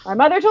My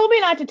mother told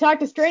me not to talk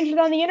to strangers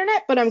on the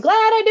internet, but I'm glad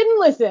I didn't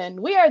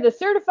listen. We are the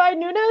Certified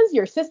Nunas,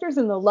 your sisters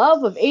in the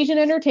love of Asian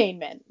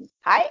entertainment.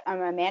 Hi, I'm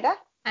Amanda.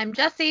 I'm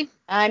Jessie.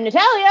 I'm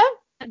Natalia.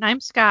 And I'm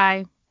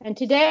Sky. And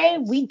today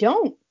we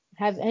don't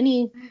have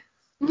any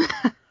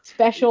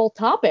special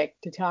topic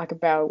to talk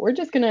about. We're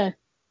just going to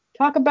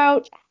talk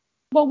about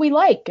what we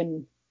like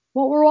and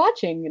what we're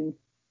watching and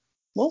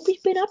what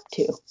we've been up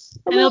to.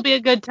 And it'll be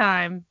a good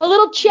time. A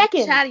little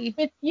check-in Chatty.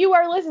 with you,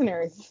 our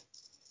listeners,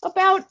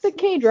 about the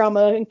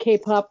K-drama and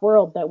K-pop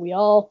world that we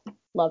all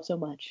love so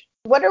much.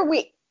 What are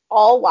we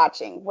all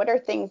watching? What are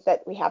things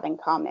that we have in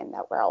common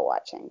that we're all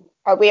watching?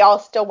 Are we all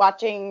still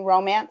watching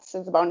Romance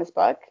as a bonus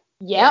book?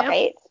 Yep.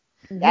 Right?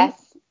 Mm-hmm. Yes.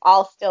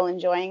 All still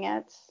enjoying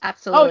it?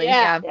 Absolutely. Oh,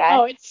 yeah. Yeah.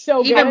 Oh, it's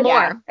so good. Even more.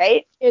 Yeah,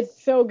 right?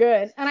 It's so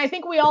good. And I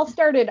think we all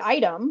started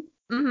Item.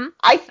 Mm-hmm.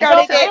 I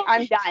started it.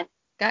 I'm done.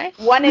 Okay.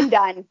 One and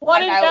done.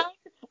 One and I'm out.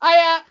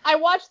 done. I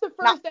watched the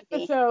first Not me.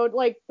 episode,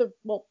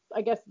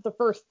 I guess the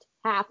first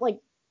half,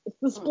 it's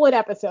the split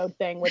episode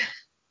thing, which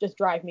just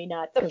drive me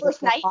nuts. The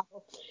first night?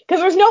 Because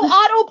there's no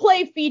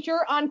autoplay feature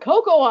on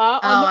Cocoa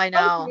on the I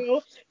know. Roku,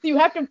 so you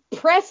have to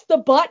press the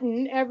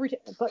button every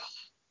time. But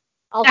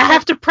I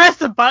have to press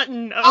a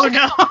button. Oh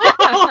no.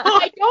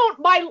 I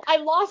don't. I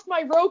lost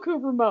my Roku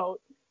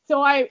remote,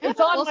 so it's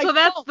on my so phone.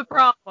 that's the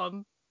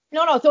problem.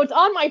 No. So it's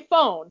on my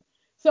phone.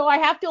 So I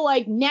have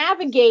to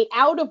navigate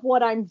out of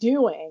what I'm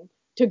doing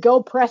to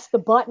go press the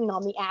button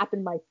on the app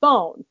in my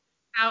phone.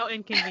 How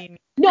inconvenient.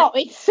 No,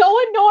 it's so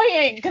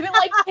annoying because it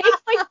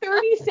takes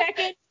 30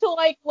 seconds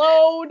to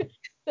load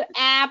the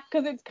app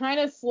because it's kind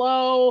of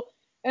slow.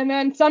 And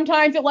then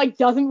sometimes it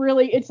doesn't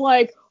really, it's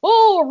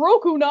oh,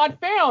 Roku not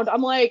found.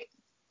 I'm like,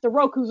 the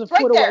Roku's a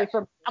Right foot there. away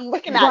from I'm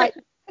looking at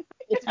it.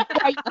 It's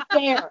right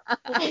there.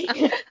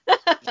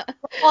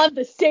 We're on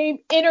the same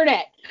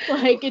internet.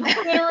 It's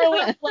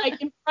literally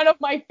in front of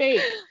my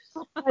face.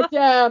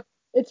 But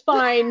it's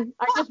fine.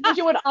 I just wish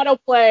it would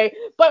autoplay.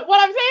 But what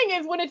I'm saying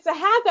is when it's a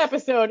half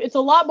episode, it's a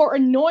lot more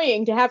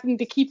annoying to having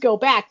to keep go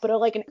back. But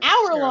an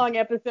hour-long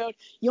episode,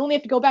 you only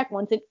have to go back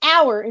once an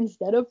hour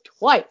instead of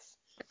twice.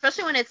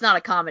 Especially when it's not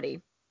a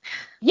comedy.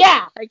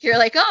 Yeah. You're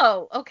like,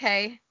 oh,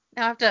 okay.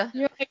 Now I have to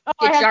You're get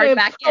I have jarred to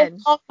back in.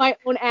 off my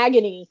own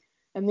agony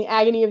and the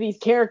agony of these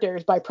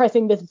characters by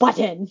pressing this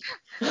button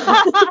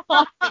on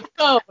my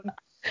phone.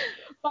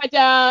 But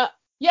yeah.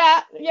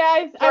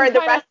 Are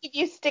the rest of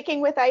you sticking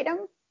with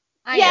Item?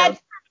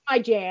 It's my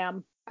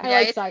jam.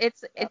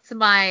 It's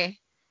my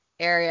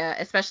area,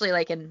 especially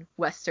in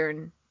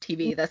Western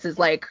TV. This is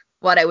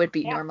what I would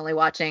be normally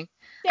watching.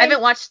 Same. I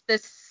haven't watched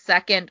this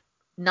second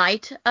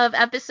night of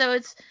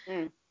episodes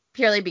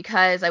purely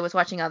because I was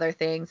watching other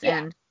things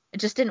and I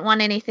just didn't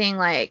want anything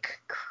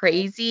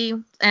crazy,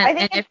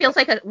 and it feels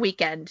like a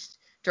weekend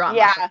drama.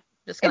 Yeah. That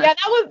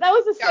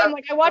was the same.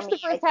 I watched the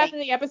first half of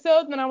the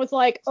episode, and then I was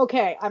like,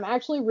 okay, I'm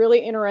actually really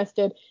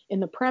interested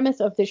in the premise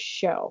of this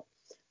show,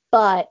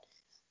 but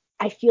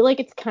I feel like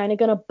it's kind of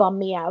gonna bum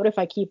me out if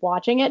I keep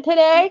watching it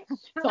today,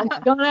 so I'm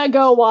gonna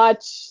go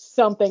watch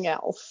something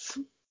else.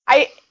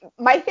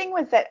 My thing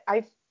was that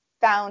I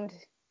found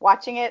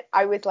watching it,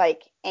 I was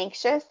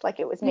anxious,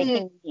 it was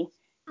making me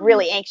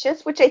really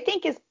anxious, which I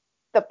think is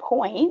the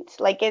point.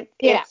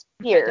 It's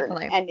weird,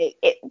 definitely. and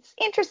it's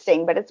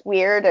interesting, but it's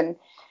weird, and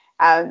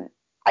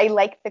I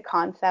liked the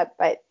concept,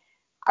 but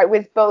I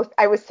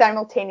was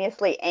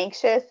simultaneously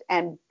anxious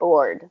and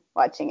bored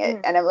watching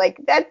it, and I'm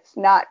like, that's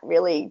not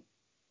really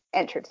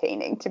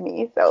entertaining to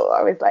me. So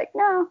I was like,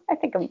 no, I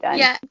think I'm done.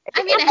 Yeah,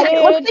 I mean,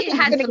 it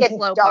has gonna some get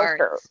slow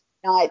darker.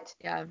 parts.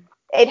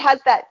 It has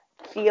that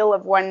feel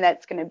of one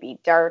that's going to be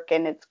dark,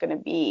 and it's going to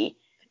be.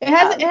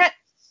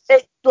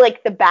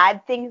 The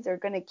bad things are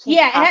going to keep.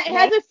 It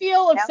has a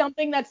feel of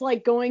something that's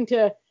going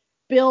to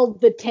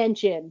build the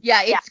tension.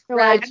 Yeah, it's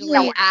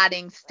gradually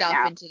adding stuff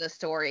into the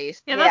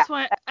stories. Yeah, that's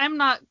why I'm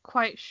not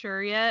quite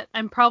sure yet.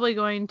 I'm probably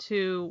going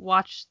to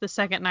watch the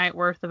second night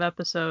worth of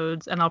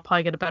episodes, and I'll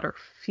probably get a better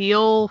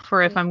feel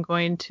for if I'm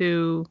going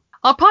to.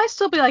 I'll probably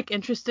still be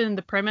interested in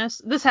the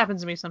premise. This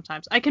happens to me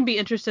sometimes. I can be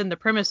interested in the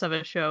premise of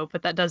a show,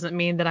 but that doesn't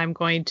mean that I'm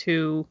going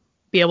to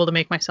be able to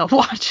make myself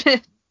watch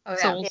it. Oh, yeah,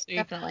 so we'll see.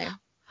 Definitely.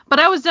 But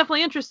I was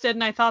definitely interested,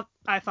 and I thought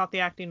the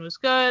acting was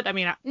good. I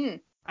mean,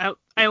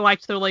 I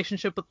liked the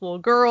relationship with the little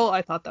girl.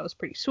 I thought that was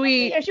pretty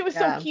sweet. Yeah, she was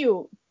so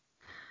cute.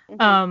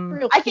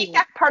 I think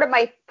that's part of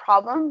my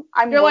problem.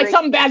 You're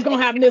something bad's gonna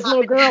happen to this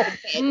little girl,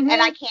 and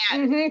I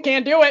can't.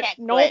 Can't do it.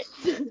 Nope.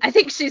 I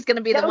think she's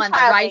gonna be the one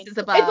that rises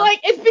above.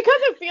 It's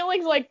because of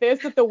feelings like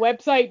this that the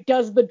website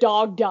 "Does the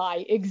Dog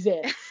Die"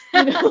 exists.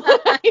 You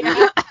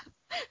know?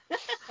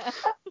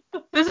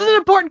 This is an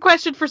important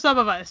question for some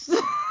of us.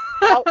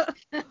 Oh,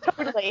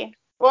 totally.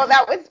 Well,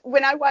 that was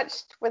when I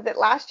watched, was it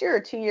last year or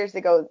 2 years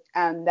ago,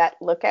 that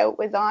Lookout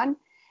was on,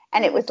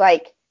 and it was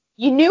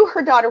you knew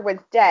her daughter was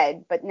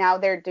dead, but now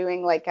they're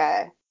doing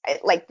the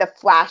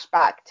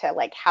flashback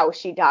to how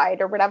she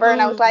died or whatever,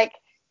 and I was like,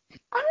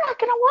 I'm not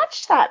gonna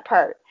watch that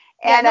part.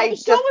 And the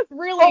show was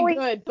really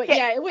good, but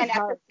it was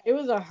hard. It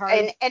was a hard.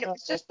 And it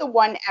was just the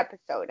one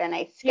episode, and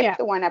I skipped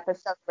the one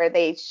episode where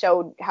they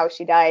showed how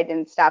she died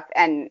and stuff,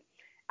 and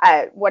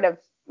one of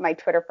my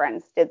Twitter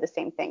friends did the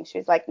same thing. She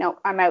was like, no,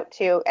 I'm out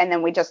too. And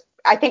then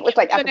I think it was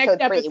like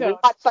episode 3. We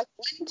watched like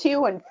 1,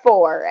 2, and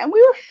 4, and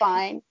we were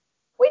fine.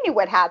 We knew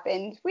what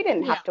happened. We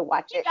didn't have to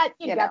watch it.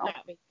 You know.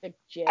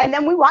 And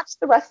then we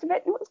watched the rest of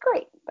it, and it was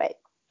great. But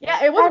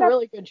yeah, it was a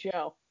really good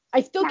show.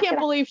 I still can't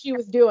believe she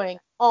was doing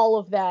all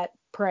of that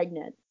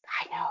pregnant.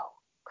 I know.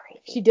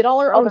 Crazy. She did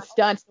all her own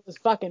stunts. It was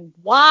fucking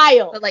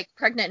wild. But like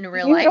pregnant in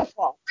real life?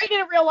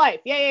 Pregnant in real life.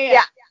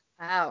 Yeah.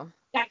 Wow.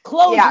 That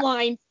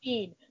clothesline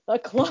scene. The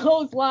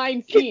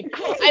clothesline scene.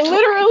 I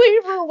literally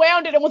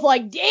rewound it and was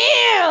like,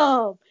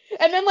 damn!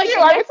 And then like the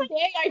next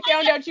day I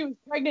found out she was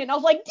pregnant and I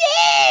was like,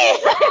 damn!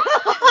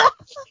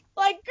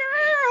 Like,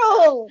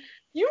 girl!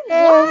 You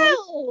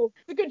wild!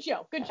 It's a good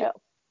show. Good show.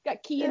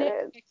 Got Key in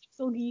it.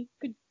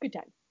 Good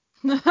time.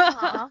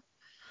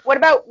 What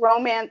about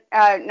romance?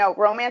 No,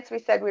 romance we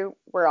said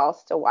we're all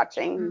still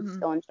watching,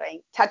 still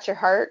enjoying. Touch Your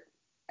Heart.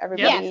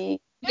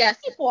 Everybody. Yes.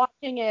 Keep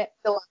watching it.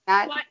 Still on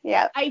that.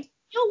 Yeah. I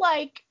feel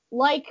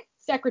like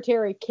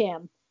Secretary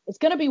Kim, it's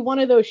going to be one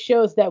of those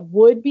shows that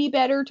would be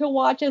better to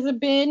watch as a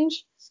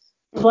binge,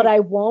 but I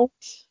won't.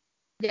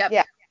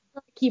 Yeah.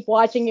 Keep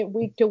watching it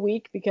week to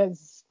week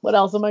because what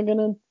else am I going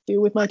to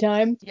do with my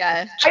time?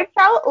 Yeah. I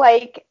felt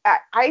like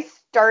I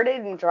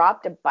started and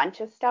dropped a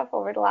bunch of stuff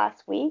over the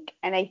last week,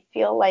 and I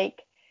feel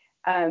like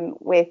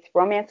with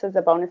Romance as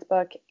a Bonus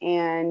Book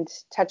and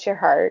Touch Your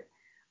Heart,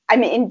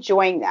 I'm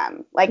enjoying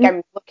them. Like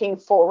I'm looking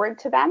forward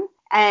to them.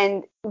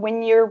 And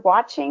when you're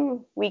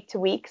watching week to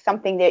week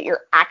something that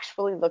you're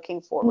actually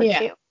looking forward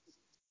to,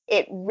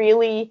 it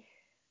really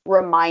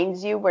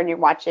reminds you when you're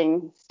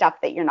watching stuff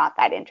that you're not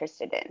that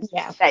interested in.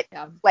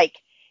 Like,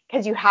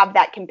 because you have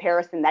that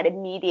comparison, that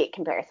immediate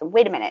comparison.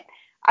 Wait a minute.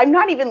 I'm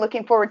not even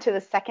looking forward to the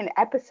second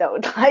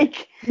episode.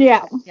 Like,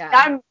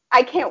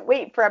 I can't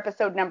wait for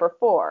episode number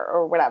 4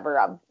 or whatever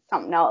of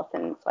something else.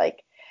 And it's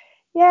like,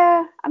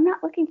 yeah, I'm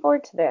not looking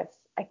forward to this.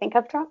 I think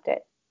I've dropped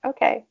it.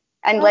 Okay.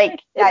 And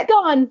it's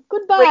gone.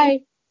 Goodbye.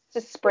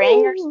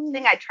 Spring or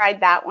something. I tried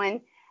that one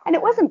and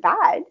it wasn't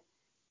bad.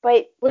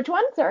 But which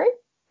one? Sorry.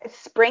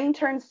 Spring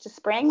Turns to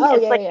Spring. Oh,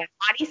 it's a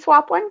body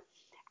swap one.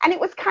 And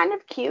it was kind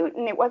of cute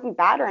and it wasn't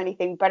bad or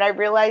anything. But I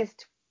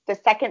realized the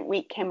second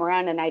week came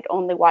around and I'd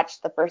only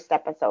watched the first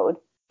episode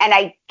and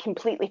I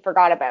completely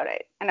forgot about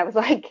it. And I was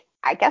like,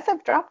 I guess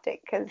I've dropped it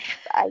because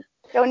I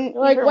don't.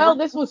 Like, well,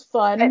 this was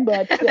fun,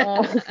 but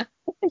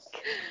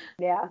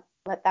yeah,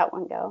 let that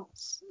one go.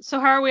 So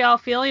how are we all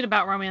feeling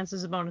about Romance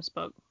as a Bonus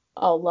Book?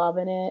 Oh,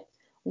 loving it.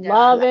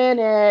 Loving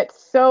it.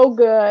 So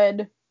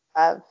good.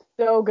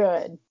 So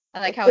good. I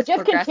like how it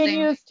just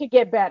continues to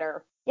get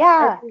better.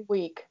 Yeah. Every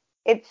week.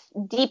 It's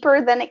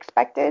deeper than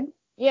expected.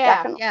 Yeah.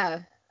 Definitely. Yeah.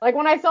 Like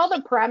when I saw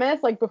the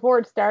premise, like before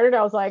it started,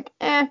 I was like,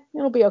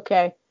 it'll be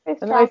okay. And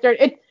then I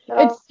started.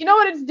 It's you know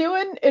what it's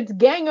doing? It's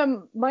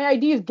my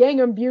idea is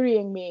Gangnam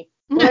Beautying me.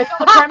 When I saw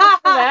the premise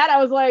for that,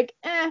 I was like,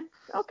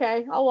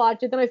 okay, I'll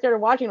watch it. Then I started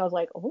watching and I was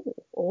like,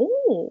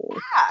 oh.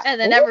 And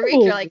then every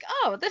week you're like,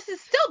 oh, this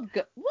is still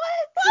good.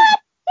 What?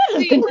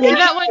 This is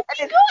that one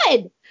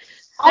good.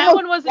 That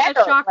one wasn't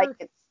a shocker.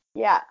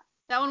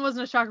 That one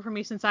wasn't a shocker for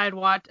me since I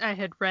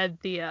had read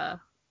the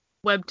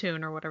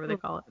webtoon or whatever they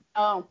call it.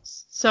 Oh.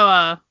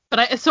 So but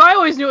I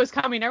always knew it was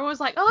coming. Everyone was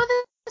like,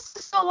 oh, this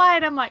is so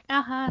light. I'm like,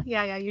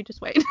 yeah, you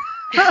just wait.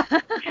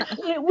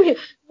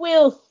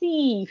 We'll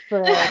see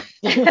first.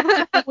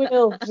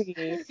 We'll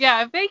see.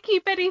 Yeah, if they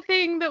keep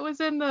anything that was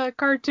in the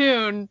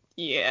cartoon,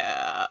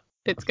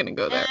 it's gonna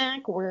go there.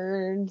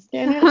 Backwards.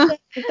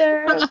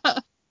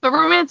 But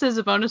Romance is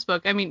a Bonus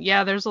Book. I mean,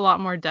 there's a lot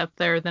more depth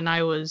there than I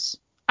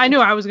knew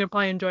I was gonna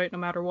probably enjoy it no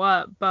matter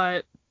what,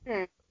 but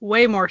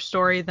way more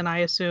story than I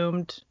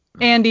assumed.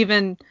 And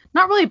even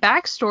not really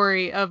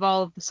backstory of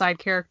all of the side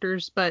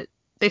characters, but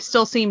they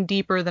still seem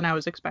deeper than I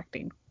was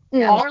expecting.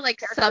 Yeah, more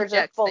like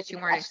subjects that you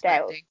weren't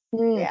expecting.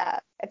 Yeah,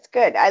 it's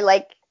good. I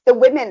like the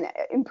women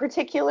in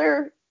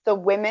particular. The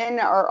women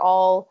are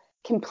all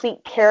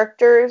complete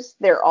characters.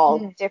 They're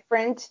all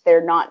different.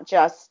 They're not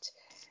just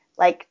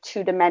like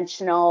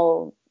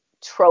two-dimensional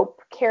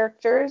trope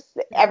characters.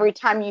 Every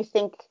time you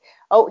think,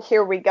 oh,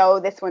 here we go,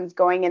 this one's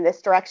going in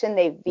this direction,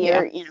 they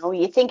veer,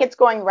 you think it's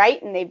going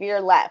right and they veer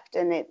left.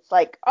 And it's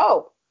like,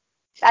 oh,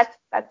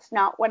 that's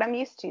not what I'm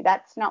used to.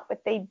 That's not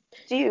what they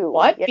do.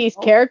 What? These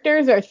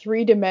characters are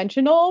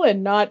 3-dimensional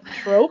and not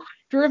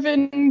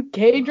trope-driven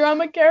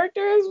K-drama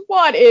characters?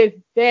 What is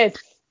this?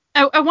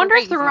 I wonder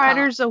if the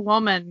writer's a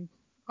woman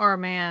or a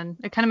man.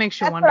 It kind of makes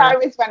you wonder. That's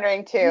what I was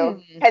wondering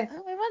too.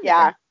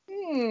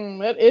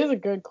 That is a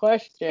good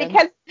question.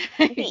 Because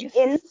the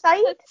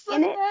insight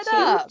in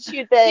it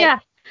to the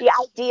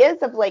ideas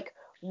of like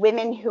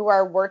women who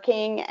are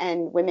working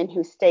and women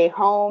who stay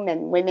home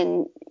and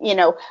women,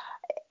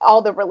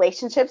 all the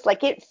relationships,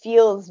 like it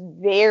feels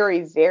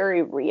very,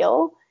 very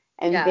real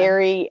and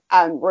very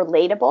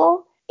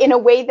relatable in a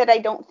way that I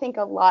don't think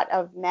a lot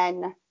of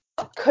men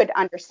could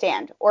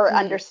understand or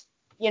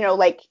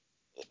like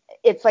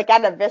it's like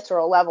at a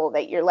visceral level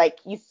that you're like,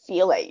 you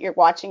feel it, you're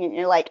watching it and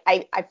you're like,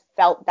 I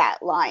felt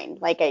that line.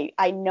 Like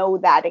I know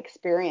that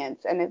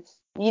experience. And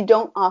you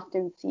don't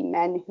often see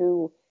men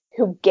who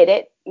who get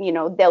it, you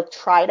know, they'll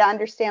try to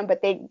understand,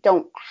 but they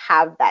don't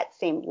have that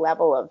same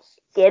level of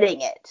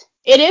getting it.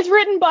 It is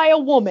written by a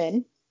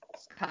woman.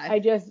 Okay. I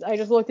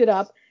just looked it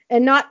up.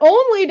 And not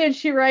only did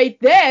she write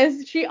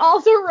this, she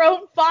also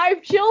wrote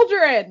 5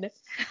 children.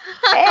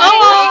 Hey!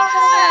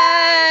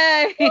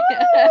 My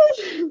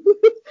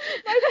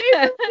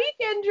favorite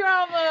weekend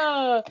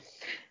drama.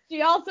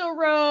 She also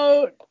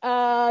wrote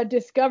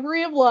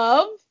Discovery of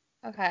Love.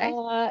 Okay.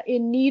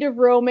 In Need of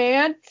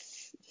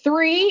Romance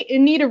 3,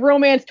 In Need of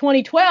Romance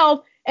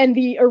 2012, and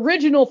the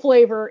original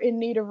flavor In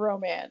Need of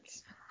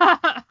Romance. So,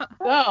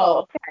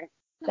 okay.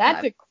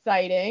 That's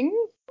exciting.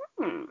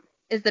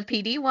 Is the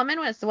PD woman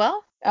as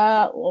well?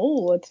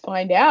 Let's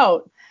find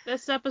out.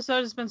 This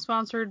episode has been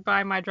sponsored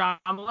by my drama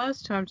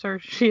list, who I'm sure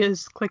she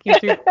is clicking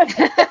through.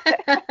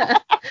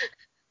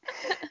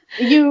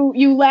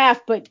 You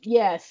laugh, but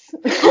yes.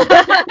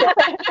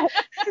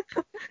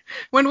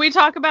 When we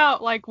talk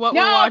about like what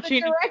we're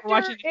watching, the we're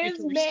watching director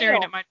is we're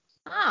staring at male.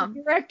 my.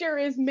 The director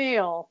is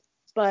male,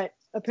 but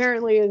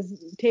apparently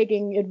is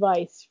taking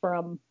advice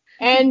from.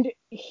 And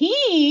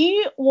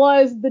he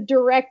was the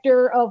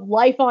director of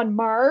Life on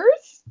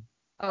Mars.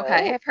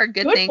 Okay, I've heard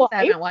good things. Wife.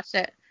 I haven't watched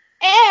it.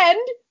 And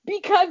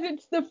because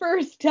it's the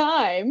first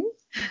time,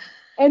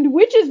 and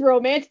Witch's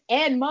Romance,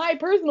 and my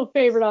personal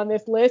favorite on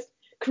this list,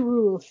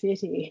 Cruel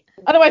City.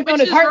 Otherwise known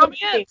as Harlem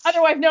City.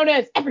 Otherwise known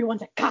as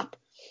Everyone's a Cop.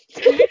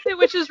 Did you say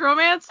Witch's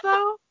Romance,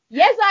 though?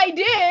 Yes, I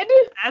did.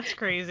 That's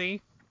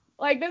crazy.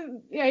 Like, this,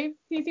 yeah,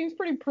 he seems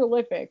pretty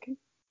prolific.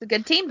 It's a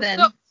good team,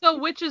 then. So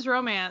Witch's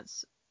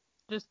Romance,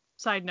 just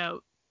side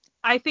note,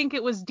 I think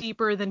it was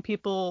deeper than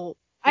people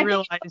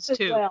realized,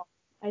 too. Well.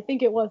 I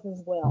think it was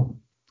as well.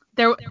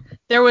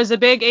 There was a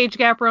big age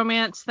gap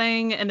romance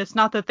thing, and it's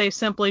not that they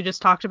simply just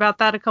talked about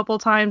that a couple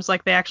times.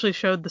 Like, they actually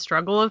showed the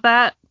struggle of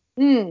that,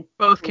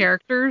 both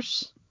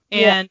characters,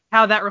 and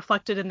how that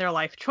reflected in their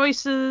life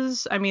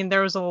choices. I mean,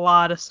 there was a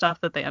lot of stuff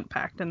that they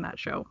unpacked in that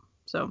show.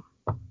 So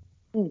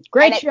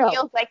great and show. It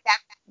feels like that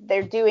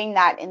they're doing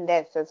that in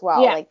this as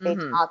well. Yeah. Like they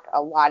talk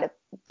a lot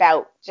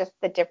about just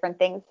the different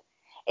things.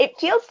 It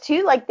feels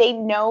too like they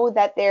know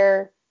that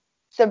they're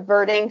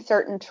subverting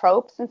certain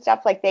tropes and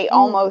stuff. Like they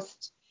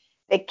almost,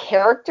 the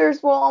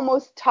characters will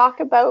almost talk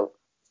about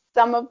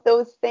some of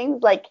those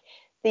things. Like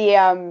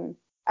the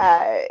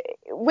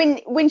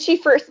when she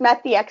first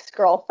met the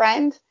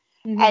ex-girlfriend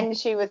and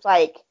she was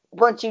like,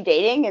 weren't you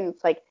dating? And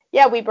it's like,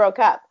 yeah, we broke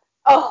up.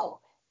 Oh,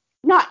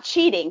 not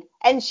cheating.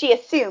 And she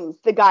assumes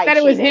the guy that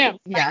cheated. It was him.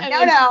 Like,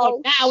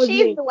 no,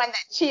 she's the one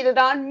that cheated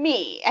on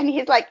me. And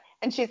he's like,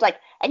 and she's like,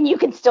 and you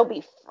can still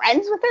be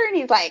friends with her? And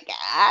he's like,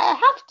 I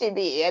have to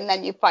be. And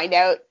then you find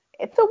out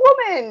it's a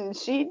woman.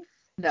 She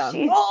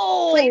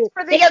plays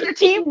for the other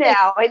team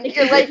now. And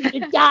you're like,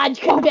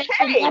 dodge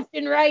convention left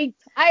and right.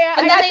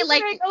 And then they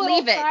like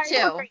leave it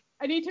too.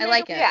 I need to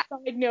make a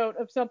side note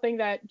of something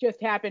that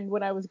just happened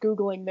when I was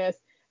Googling this.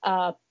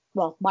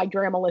 Well, my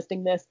drama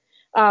listing this.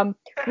 One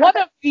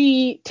of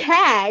the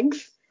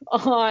tags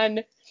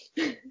on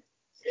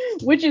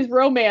Witch's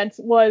Romance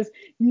was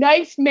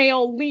nice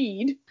male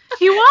lead.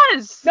 He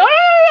was.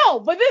 No.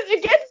 But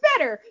it gets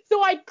better.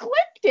 So I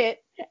clicked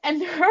it,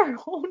 and there are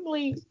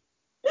only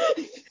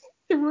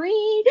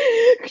 3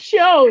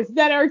 shows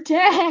that are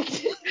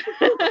tagged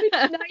with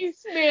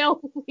nice male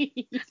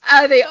lead.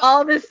 Are they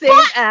all the same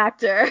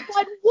actor?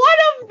 But one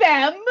of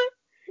them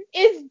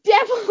is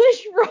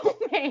Devilish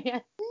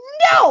Romance.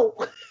 No!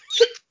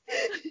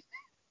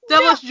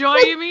 Devilish Joy,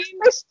 you mean?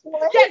 Yes,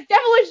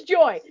 Devilish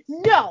Joy.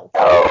 No.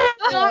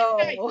 No.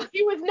 Nice.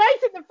 He was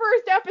nice in the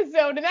first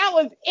episode, and that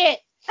was it.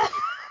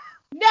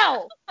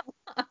 No.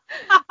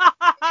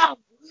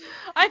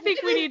 I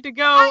think we need to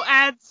go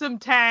add some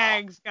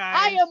tags, guys.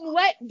 I am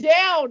let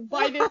down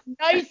by this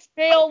nice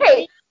male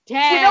lead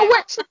tag. You know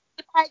what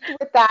tagged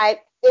with that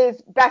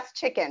is Best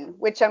Chicken,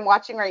 which I'm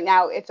watching right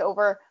now. It's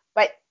over,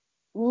 but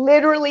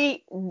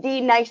literally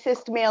the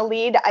nicest male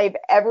lead I've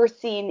ever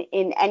seen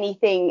in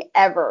anything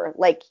ever.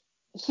 Like,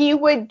 he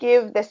would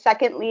give the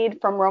second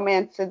lead from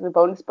Romance is the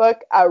Bonus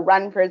Book a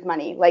run for his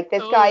money. Like,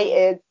 this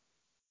guy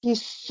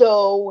he's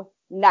so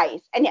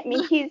nice. And I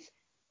mean, he's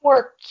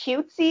more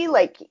cutesy.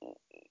 Like,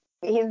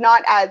 he's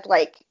not as,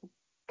 like,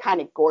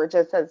 kind of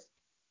gorgeous as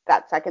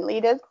that second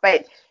lead is,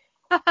 but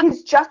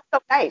he's just so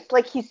nice.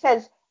 Like, he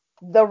says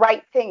the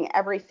right thing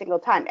every single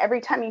time.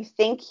 Every time you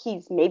think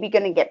he's maybe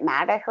going to get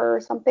mad at her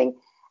or something,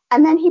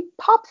 and then he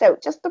pops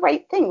out just the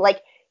right thing.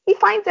 Like, he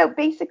finds out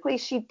basically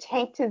she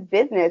tanked his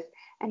business,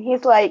 and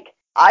he's like,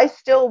 I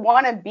still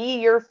want to be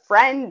your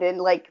friend, and,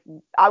 like,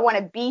 I want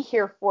to be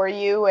here for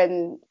you,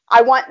 and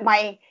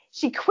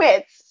she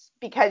quits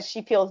because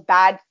she feels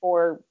bad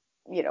for,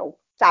 you know,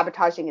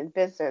 sabotaging his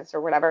business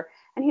or whatever.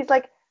 And he's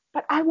like,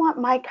 but I want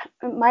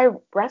my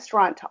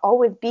restaurant to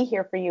always be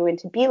here for you and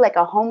to be like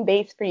a home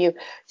base for you.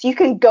 So you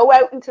can go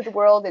out into the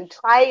world and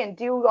try and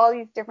do all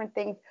these different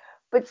things.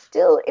 But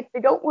still, if they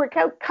don't work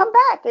out, come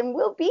back and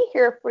we'll be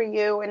here for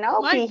you. And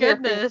I'll be here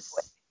for you.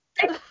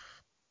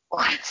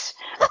 What?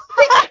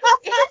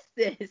 What is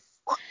this?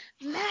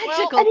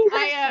 Magical.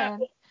 Well,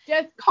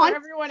 just for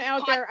everyone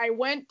out there, I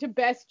went to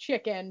Best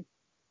Chicken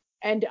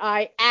and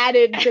I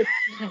added the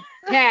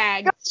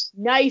tag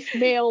nice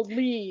male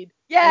lead.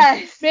 Yes.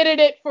 And submitted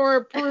it for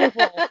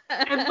approval.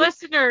 And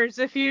listeners,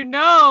 if you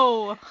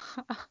know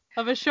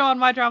of a show on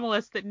My Drama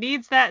List that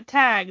needs that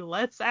tag,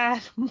 let's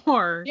add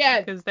more.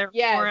 Yes. Because there are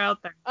yes. more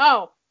out there.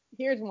 Oh,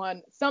 here's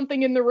one.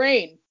 Something in the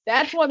Rain.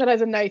 That's one that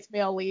has a nice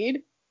male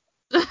lead.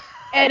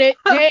 Edit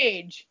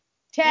page.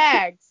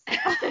 Tags.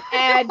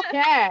 Add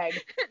tag.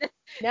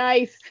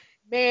 Nice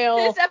male.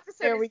 This episode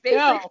there is we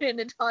basically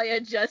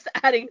Natalia just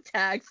adding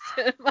tags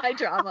to My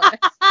Drama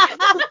List.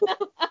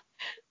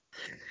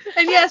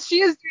 And yes,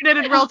 she is doing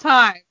it in real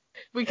time.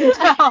 We can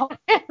tell.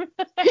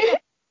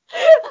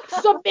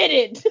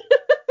 Submitted.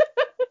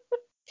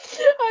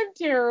 I'm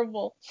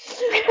terrible.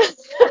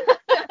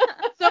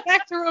 So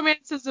back to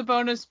Romance as a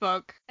Bonus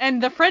book.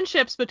 And the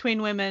friendships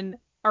between women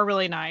are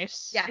really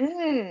nice. Yeah.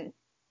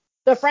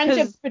 The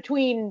friendships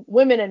between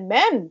women and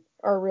men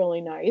are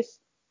really nice.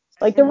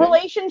 Like, the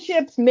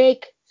relationships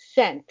make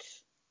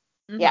sense.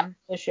 Yeah.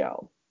 The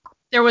show.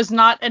 There was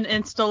not an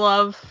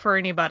insta-love for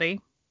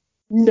anybody.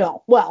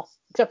 No. Well,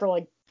 except for,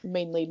 like,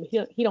 main lead.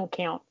 He don't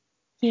count.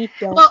 He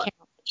don't count.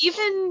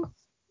 Even,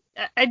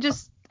 I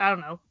don't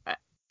know.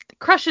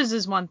 Crushes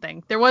is one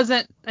thing. There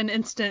wasn't an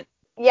instant.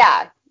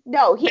 Yeah.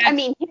 No,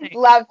 his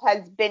love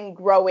has been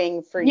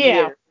growing for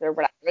years or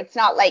whatever. It's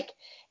not like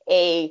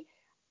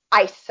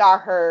I saw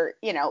her,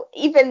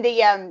 even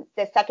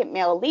the second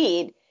male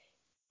lead,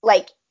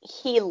 like,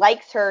 he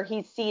likes her,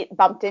 he's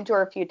bumped into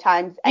her a few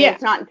times, and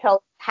it's not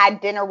until had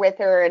dinner with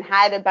her and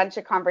had a bunch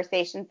of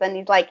conversations, then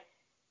he's like,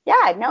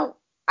 yeah, no,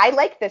 I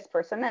like this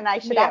person and I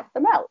should ask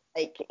them out.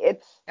 Like,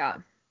 it's... Yeah.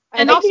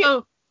 And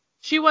also,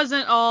 she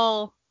wasn't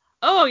all,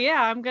 oh,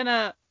 yeah, I'm going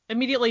to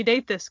immediately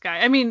date this guy.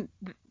 I mean,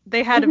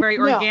 they had a very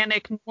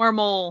organic,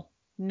 normal,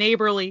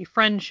 neighborly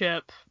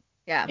friendship.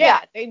 Yeah.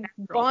 Yeah, they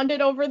bonded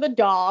over the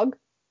dog.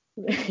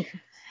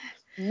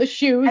 The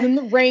shoes and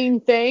the rain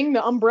thing,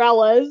 the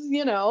umbrellas,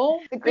 The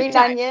green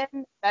onion.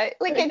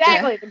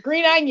 Exactly, the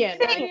green onion.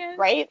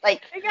 Right?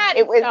 Like, they got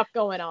it was stuff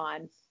going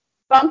on.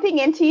 Bumping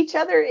into each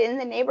other in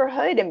the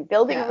neighborhood and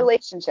building a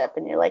relationship.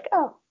 And you're like,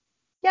 oh,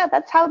 yeah,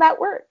 that's how that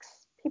works.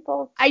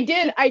 People. I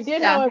did,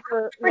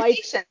 however,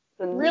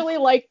 really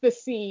like the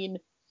scene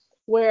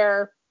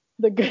where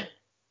the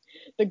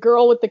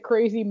girl with the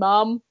crazy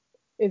mom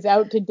is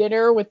out to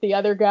dinner with the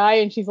other guy,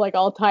 and she's like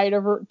all tired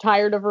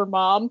of her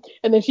mom,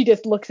 and then she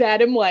just looks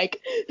at him like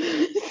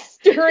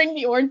stirring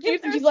the orange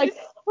juice, and she's like,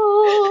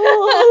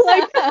 oh,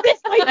 like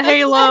this might a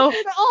halo.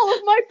 All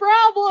of my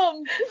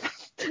problems.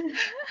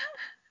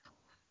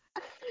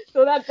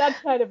 So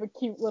that's kind of a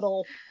cute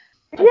little.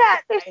 Yeah,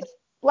 there's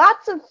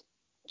lots of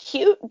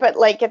cute, but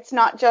like it's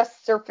not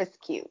just surface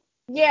cute.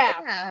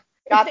 Yeah.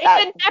 It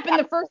didn't happen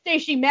the first day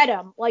she met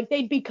him. Like,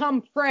 they'd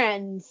become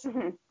friends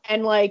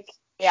and like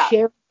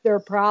share their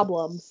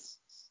problems.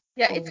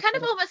 Yeah, it's kind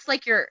of almost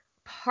like you're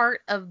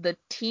part of the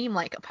team,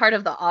 like a part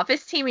of the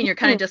office team, and you're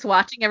kind of just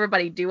watching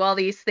everybody do all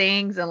these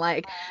things, and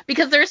like,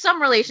 because there's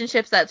some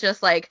relationships that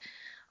just like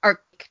are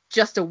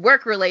just a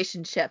work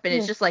relationship, and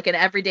it's just like an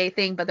everyday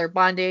thing, but they're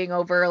bonding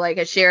over like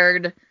a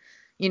shared,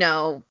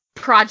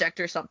 project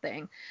or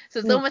something. So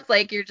it's almost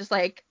like you're just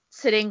like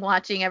sitting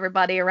watching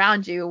everybody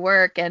around you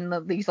work,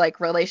 and these like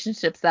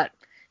relationships that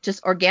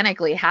just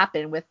organically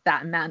happen with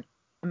that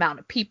amount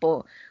of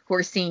people who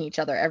are seeing each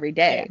other every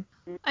day.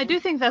 I do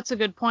think that's a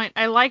good point.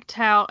 I liked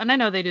how, and I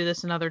know they do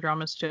this in other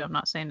dramas too, I'm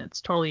not saying it's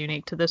totally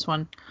unique to this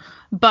one,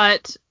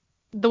 but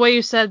the way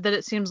you said that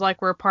it seems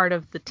like we're part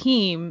of the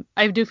team,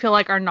 I do feel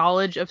like our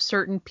knowledge of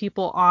certain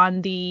people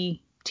on the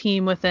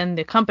team within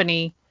the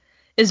company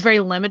is very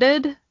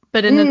limited,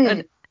 but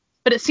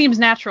but it seems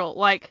natural.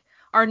 Like,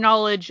 our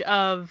knowledge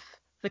of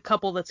the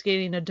couple that's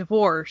getting a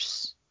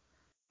divorce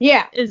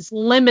is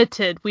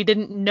limited. We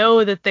didn't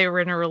know that they were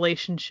in a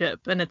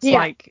relationship, and it's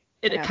like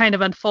it kind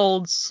of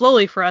unfolds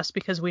slowly for us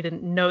because we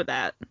didn't know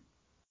that.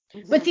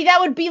 But see,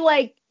 that would be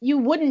like, you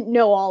wouldn't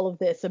know all of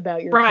this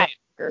about your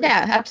coworkers.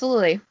 Yeah,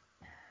 absolutely.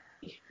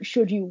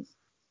 Should you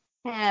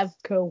have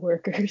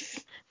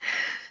coworkers?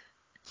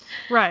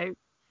 Right.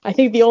 I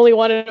think the only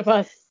one of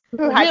us who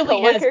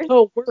really has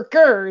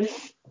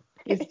coworkers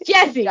is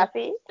Jessie.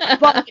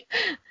 But,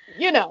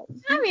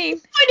 I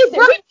mean,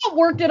 we've all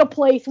worked at a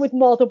place with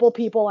multiple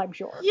people, I'm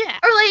sure. Yeah.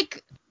 Or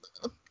like,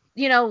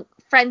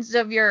 friends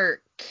of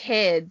your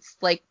kids,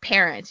 like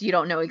parents, you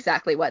don't know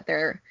exactly what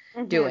they're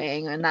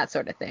doing and that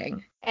sort of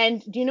thing.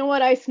 And do you know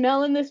what I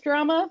smell in this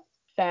drama?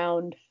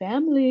 Found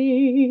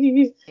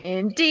family.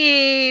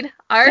 Indeed.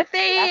 Our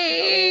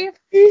fave.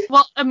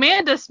 Well,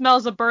 Amanda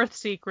smells a birth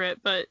secret,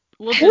 but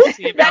we'll just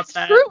see about that.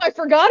 That's true. I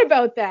forgot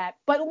about that.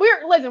 But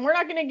we're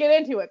not going to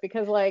get into it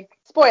because, like,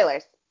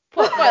 spoilers.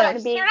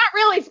 They're not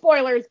really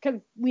spoilers because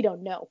we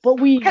don't know, but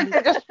because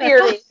they're just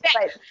theories.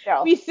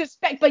 We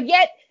suspect, but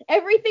yet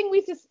everything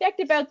we suspect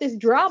about this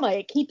drama,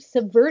 it keeps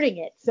subverting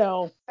it.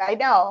 So I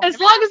know. As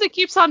long as it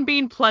keeps on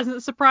being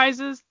pleasant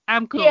surprises,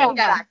 I'm cool. Yeah,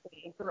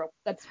 exactly.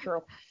 That's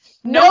true.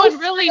 No one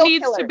really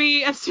needs to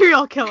be a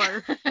serial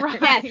killer.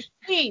 Right. Yes,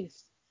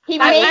 please. He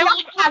may I-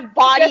 not have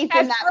bodies Just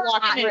has in that her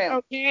locked in it, room.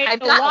 Okay, I've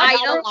The got locked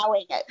items. room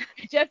Allowing it.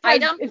 just I has,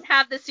 don't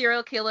have the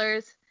serial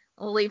killers.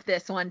 We'll leave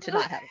this one to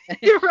not have it.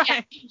 You're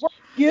right. we're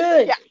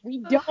good. Yeah. We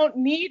don't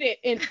need it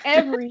in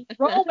every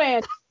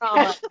romance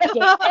drama.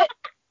 Damn it.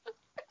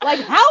 Like,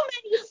 how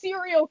many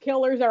serial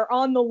killers are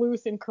on the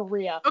loose in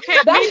Korea? Okay,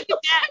 That's maybe what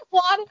I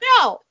want to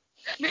know.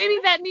 maybe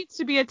that needs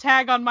to be a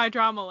tag on my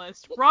drama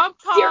list.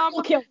 Rom-com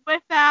Serial killer.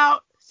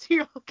 without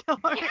serial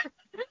killer.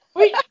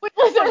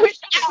 Listen, we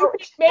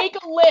should make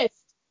a list.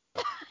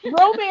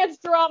 Romance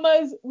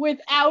dramas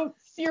without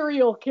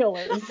serial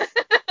killers.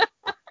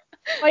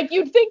 Like,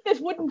 you'd think this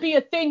wouldn't be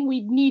a thing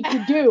we'd need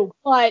to do,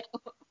 but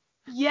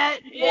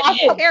Yet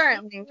it is.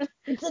 Apparently.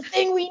 It's a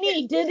thing we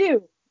need to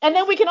do. And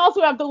then we can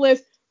also have the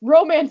list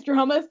romance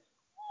dramas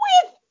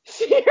with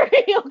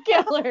serial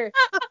killers.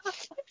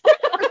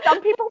 For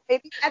some people,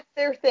 maybe that's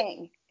their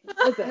thing.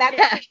 Listen, And that's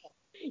Yeah.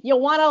 you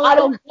want a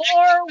little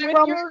gore with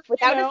romance your,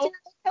 without a serial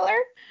killer.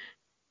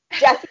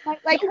 Jesse might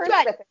like No hers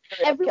judge. with a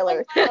serial Everyone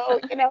killer, so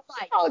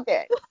it's all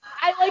good.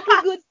 I like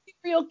a good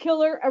serial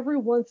killer every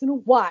once in a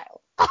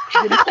while.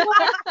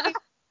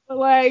 But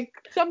like,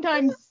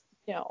 sometimes,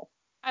 no.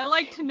 I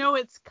like to know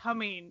it's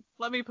coming.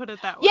 Let me put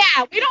it that way.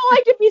 Yeah, we don't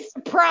like to be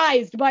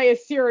surprised by a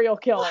serial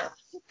killer.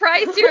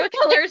 Surprise serial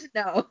killers?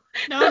 No.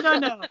 No. You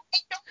don't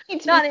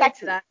need to Not be into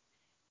sexy. that.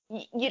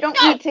 You don't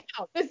need to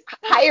This,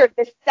 hire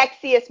the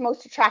sexiest,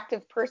 most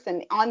attractive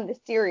person on the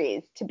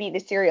series to be the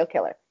serial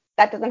killer.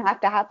 That doesn't have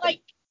to happen.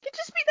 like, Could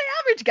just be the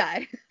average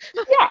guy.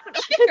 yeah,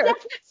 because that's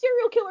what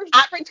serial killers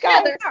average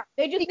guy. are.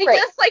 They just They Right.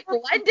 just like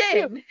blend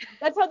in.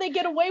 That's how they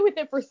get away with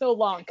it for so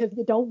long, because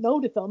you don't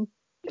notice them.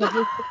 Because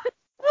they're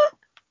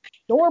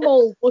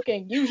normal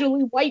looking,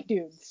 usually white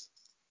dudes.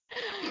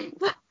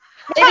 Maybe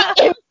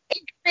in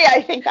Korea,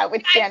 I think that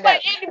would stand out.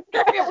 But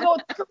in Korea, we'll go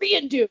with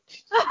Korean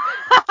dudes.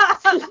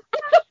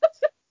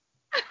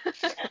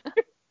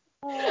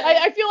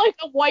 I feel like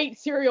a white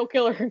serial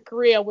killer in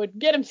Korea would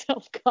get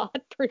himself caught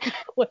pretty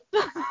quick.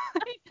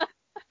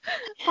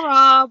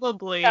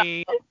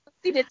 Probably.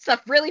 He did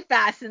stuff really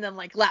fast and then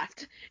like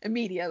left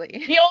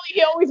immediately. He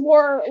always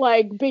wore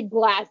like big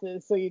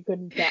glasses, so you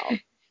couldn't tell.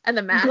 And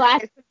the mask.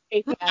 Glasses,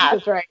 face mask,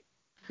 that's right.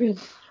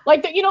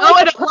 Like the, Oh,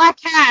 like and a black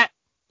hat.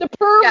 the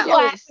perv Yeah,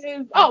 always.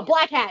 glasses. Oh,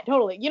 black hat,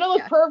 totally. You know those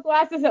Yeah. perv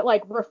glasses that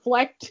like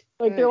reflect,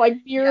 like they're like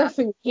mirrors,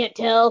 so you can't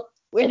tell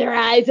where their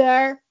eyes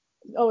are.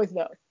 Always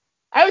those.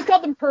 I always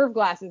call them perv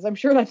glasses. I'm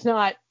sure that's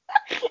not.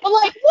 But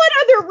like, what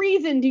other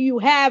reason do you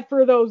have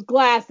for those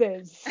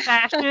glasses?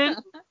 Fashion.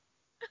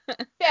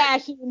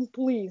 Fashion,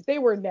 please. They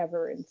were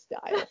never in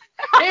style.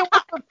 They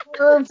were for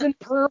pervs and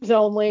pervs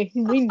only.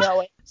 We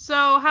know it. So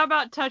how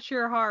about Touch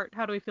Your Heart?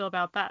 How do we feel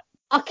about that?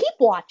 I'll keep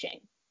watching.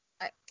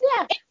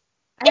 Yeah.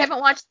 I haven't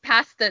watched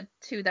past the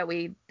two that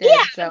we did.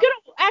 Yeah, so.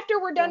 after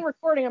we're done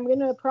recording, I'm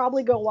gonna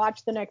probably go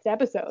watch the next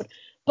episode.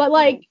 But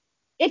like,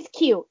 it's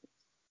cute.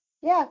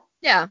 Yeah.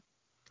 Yeah.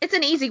 It's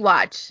an easy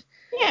watch.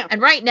 Yeah.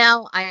 And right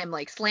now I am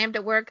like slammed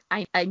at work.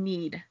 I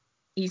need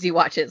easy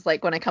watches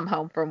like when I come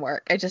home from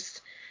work. I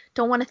just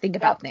don't want to think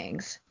about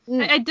things.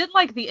 I did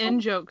like the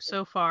end joke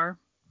so far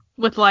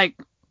with like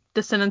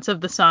Descendants of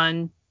the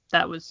Sun.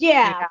 That was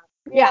Yeah.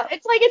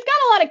 It's like it's got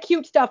a lot of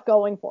cute stuff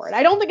going for it.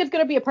 I don't think it's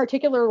gonna be a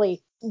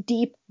particularly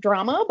deep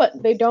drama, but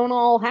they don't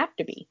all have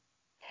to be.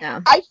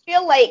 Yeah. I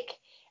feel like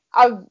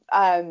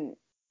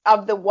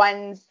of the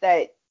ones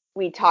that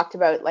we talked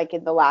about, like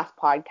in the last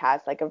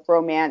podcast, like of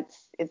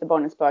Romance is the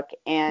bonus book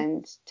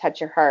and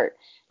Touch Your Heart,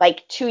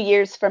 like 2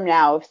 years from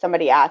now, if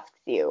somebody asks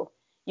you,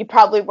 you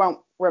probably won't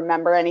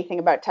remember anything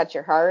about Touch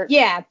Your Heart.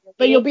 Yeah,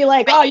 but you'll be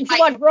like, oh, you should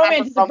watch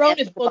Romance is a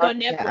bonus book on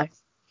Netflix.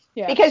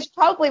 Yeah. Because you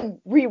probably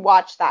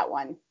rewatch that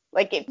one.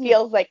 Like it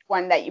feels like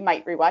one that you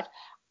might rewatch.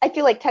 I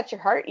feel like Touch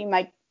Your Heart you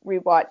might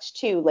rewatch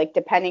too, like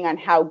depending on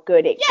how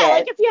good it gets. Yeah,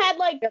 like if you had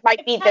like there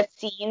might be the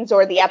scenes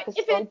or the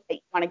episodes that you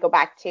want to go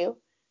back to.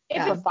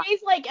 If it stays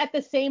like at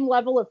the same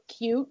level of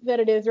cute that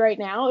it is right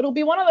now, it'll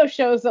be one of those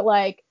shows that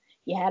like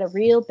you had a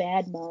real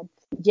bad month.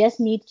 You just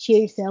need to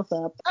cheer yourself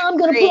up. I'm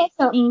gonna put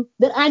something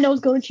that I know is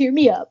gonna cheer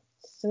me up.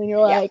 And then you're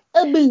like,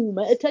 boom,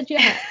 a touch your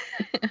heart.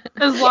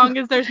 As long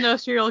as there's no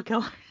serial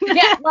killer.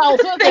 Yeah, well,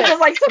 so They just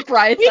like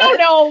surprise we us. don't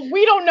know.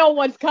 We don't know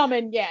what's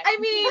coming yet. I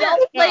mean,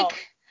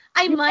 like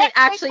I might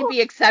actually be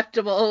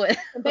acceptable with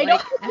they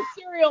don't put the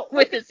serial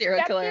with the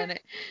serial killer in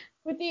it.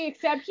 With the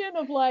exception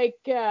of like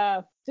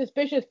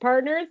Suspicious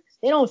Partners,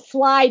 they don't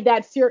slide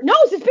that serial. No,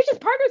 Suspicious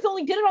Partners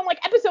only did it on like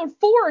episode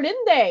 4,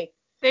 didn't they?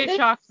 They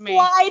shocked me.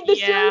 Slide the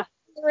serial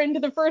killer into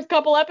the first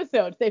couple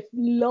episodes. They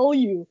lull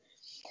you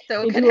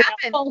So it into could a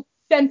happen. false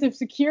sense of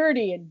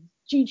security and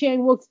Ji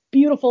Chang Wook's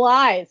beautiful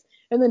eyes,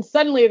 and then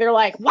suddenly they're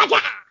like, "Waka!"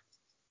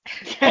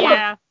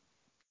 Yeah.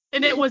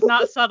 And it was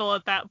not subtle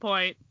at that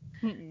point.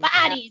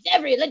 Bodies,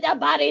 let the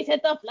bodies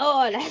hit the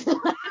floor. You're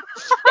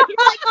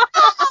like,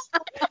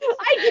 no,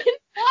 I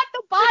didn't want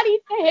the body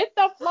to hit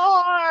the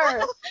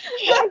floor.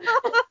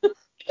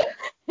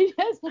 I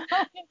just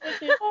wanted it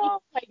to Oh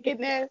my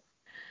goodness.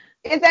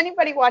 Is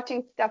anybody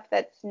watching stuff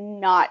that's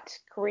not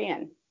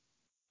Korean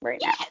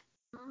right now?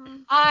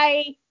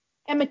 I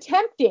am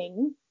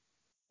attempting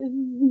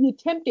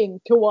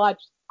attempting to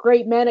watch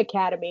Great Men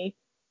Academy,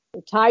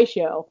 the Thai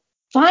show,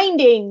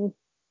 finding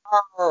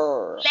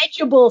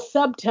legible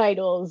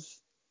subtitles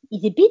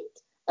is a bit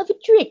of a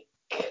trick.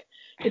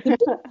 It's a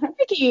bit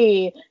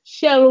tricky,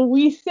 shall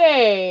we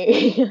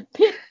say?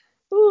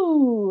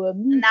 Ooh.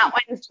 And that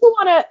one's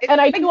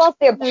and I do also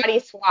a body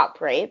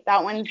swap, right?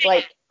 That one's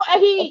like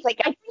it's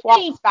like a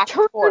swap back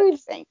and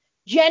forth thing.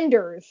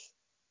 Genders,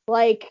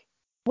 like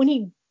when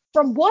he,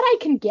 from what I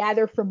can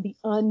gather from the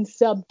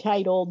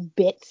unsubtitled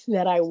bits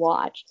that I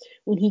watched,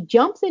 when he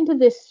jumps into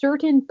this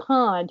certain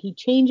pond, he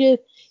changes.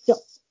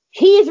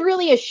 He is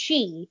really a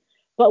she,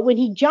 but when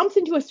he jumps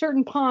into a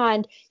certain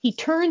pond, he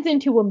turns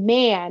into a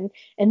man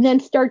and then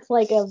starts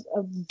like a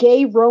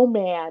gay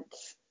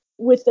romance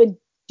with a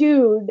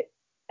dude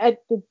at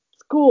the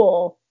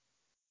school.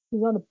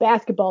 He's on the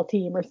basketball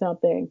team or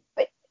something.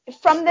 But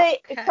from the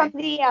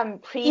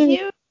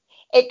preview,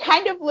 it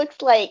kind of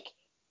looks like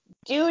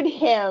Dude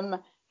Him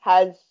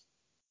has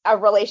a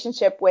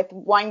relationship with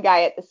one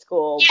guy at the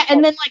school. Yeah,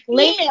 and then like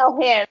Female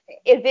Him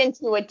is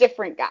into a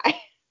different guy.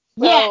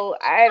 So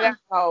I don't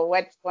know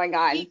what's going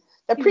on.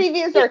 The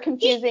previews are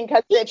confusing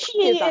because it's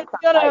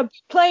gonna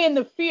play in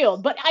the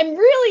field, but I'm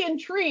really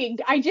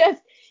intrigued. I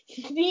just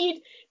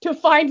need to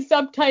find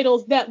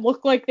subtitles that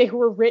look like they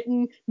were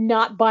written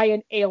not by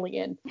an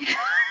alien.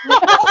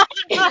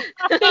 They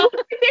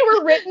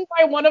were written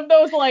by one of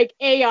those like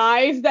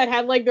AIs that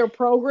had like their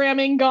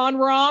programming gone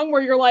wrong,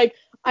 where you're like,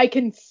 I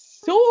can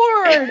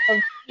sort of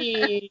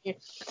see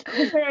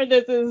where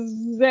this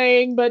is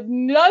saying, but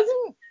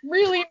doesn't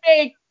really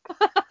make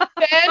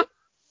sense.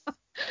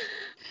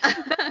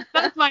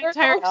 That's my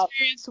entire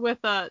experience with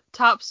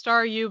Top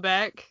Star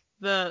Ubeck,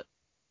 the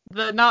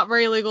not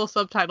very legal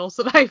subtitles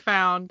that I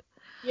found.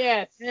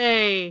 Yes.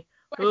 Hey.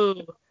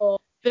 Ooh.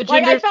 The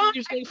genders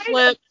usually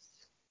flip.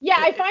 Yeah,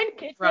 I find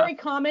it's very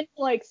common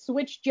to like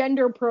switch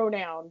gender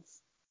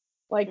pronouns.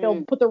 Like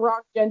they'll put the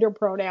wrong gender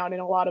pronoun in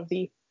a lot of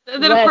the.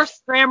 And then of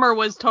course grammar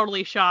was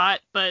totally shot,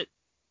 but.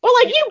 Well,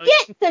 like you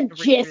get the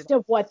gist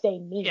of what they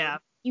mean. Yeah.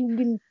 You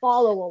can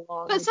follow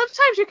along. But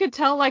sometimes you could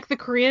tell like the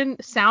Korean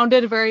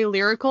sounded very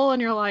lyrical,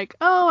 and you're like,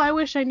 oh, I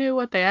wish I knew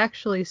what they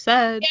actually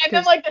said. Yeah, and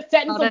then like the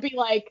sentence will be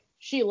like,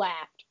 she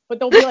laughed, but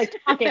they'll be like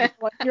talking.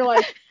 So you're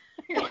like,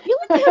 I feel like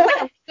there's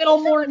like a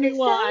little more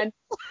nuance.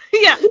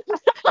 Yeah.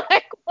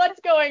 Like, what's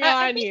going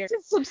on here?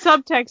 Some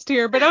subtext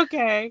here, but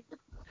okay.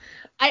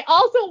 I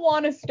also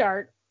want to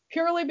start,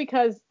 purely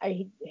because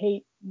I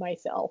hate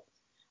myself,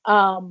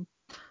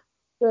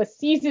 the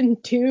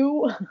season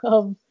 2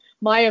 of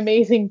My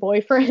Amazing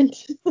Boyfriend.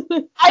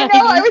 I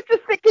know, I was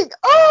just thinking,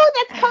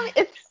 that's coming.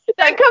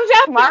 That comes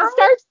out tomorrow? It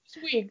starts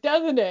this week,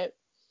 doesn't it?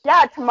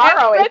 Yeah,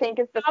 tomorrow I think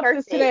is the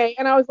first today,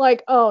 and I was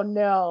like, oh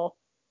no.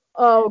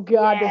 Oh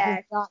god, this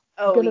is not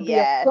going to be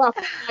a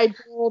prophesied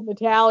gold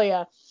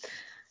Natalia.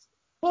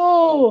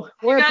 Oh,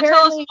 we're apparently.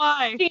 Tell us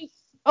why. Okay,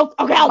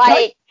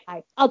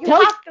 I'll tell you.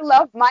 You have to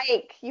love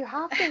Mike. You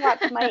have to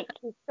watch Mike.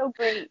 He's so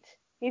great.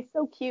 He's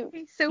so cute.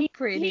 He's so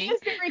pretty. He is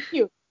very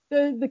cute.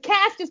 The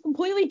cast is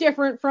completely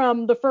different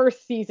from the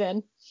first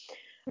season,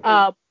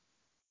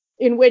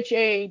 in which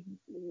a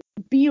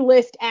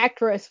B-list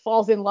actress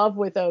falls in love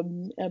with a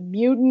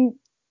mutant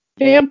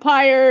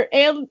vampire,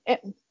 and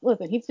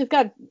listen, he's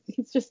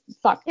just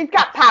fuck. He's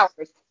got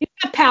powers. He's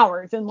got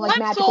powers and like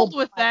magical. I'm sold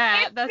with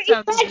that. That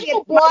sounds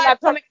magical blood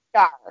from a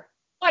star.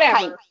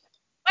 Whatever.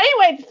 But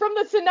anyway, from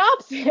the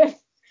synopsis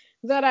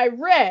that I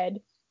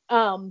read,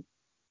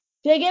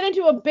 they get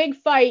into a big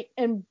fight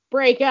and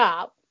break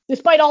up.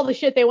 Despite all the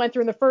shit they went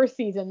through in the first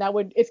season,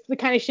 it's the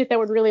kind of shit that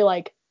would really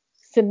like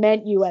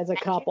cement you as a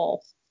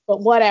couple. But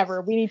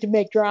whatever, we need to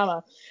make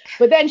drama.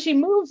 But then she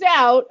moves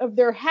out of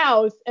their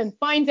house and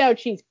finds out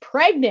she's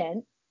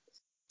pregnant.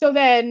 So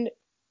then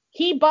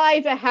he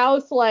buys a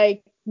house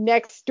like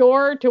next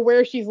door to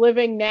where she's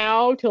living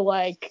now to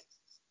like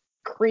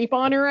creep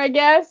on her, I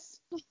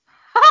guess.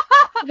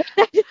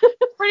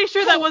 Pretty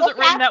sure that wasn't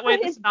written that way.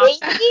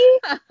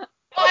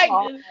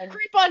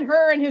 Creep on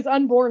her and his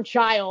unborn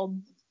child.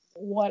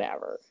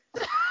 Whatever.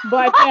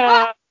 But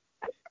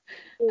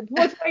it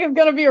looks like it's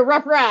gonna be a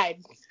rough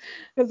ride.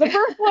 Because the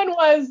first one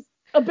was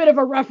a bit of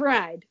a rough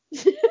ride,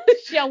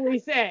 shall we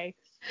say.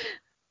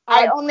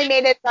 I only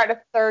made it about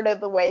a third of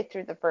the way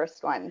through the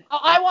first one.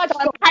 I watched. So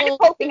I'm kind of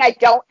hoping I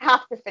don't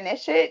have to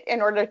finish it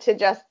in order to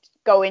just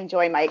go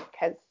enjoy Mike,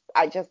 because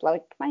I just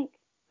like Mike.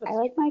 I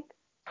like Mike.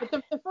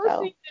 But the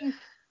first season,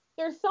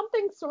 there's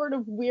something sort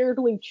of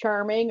weirdly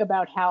charming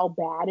about how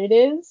bad it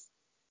is.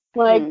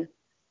 Like,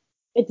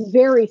 it's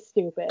very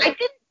stupid. I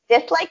didn't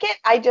dislike it.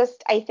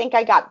 I think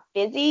I got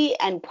busy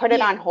and put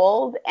it on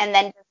hold, and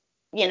then,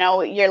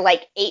 you're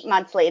like 8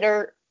 months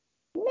later,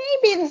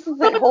 maybe this isn't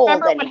hold anymore. I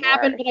remember what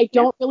happened, but I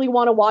don't really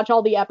want to watch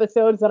all the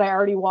episodes that I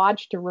already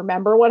watched to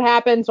remember what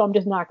happened, so I'm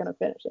just not going to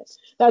finish it.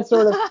 That's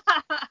sort of,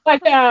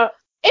 but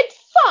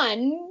it's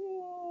fun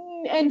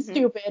and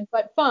stupid,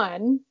 but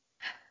fun.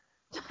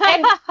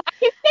 And I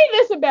can say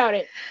this about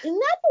it. Isn't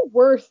that the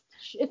worst?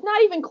 It's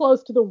not even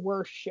close to the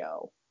worst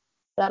show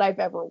that I've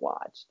ever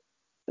watched.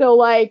 So,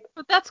 like...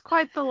 But that's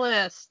quite the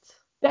list.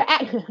 there.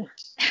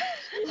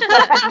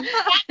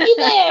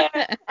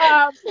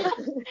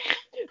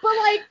 But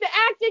like the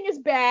acting is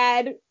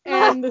bad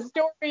and the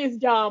story is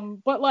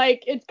dumb, but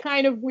like it's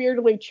kind of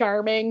weirdly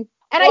charming.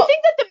 And I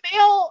think that the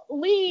male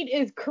lead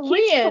is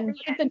Korean, but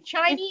it's a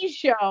Chinese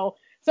show.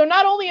 So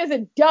not only is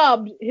it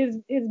dubbed, his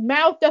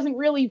mouth doesn't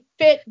really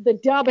fit the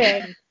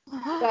dubbing.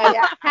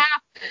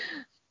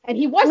 And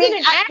he wasn't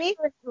an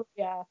actor in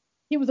Korea.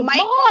 He was a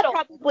model. Will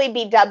probably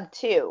be dubbed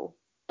too.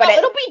 But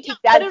it'll be dubbed,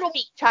 but it'll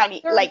speak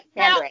Chinese, like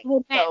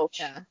Mandarin. So,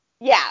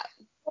 yeah.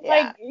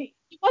 Like, he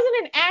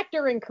wasn't an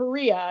actor in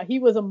Korea. He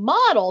was a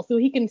model, so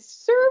he can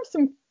serve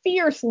some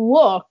fierce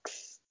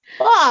looks.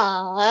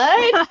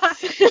 But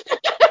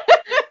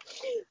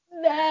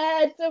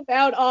that's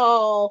about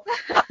all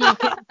he can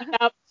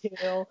get up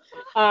to.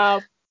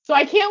 So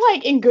I can't,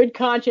 like, in good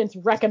conscience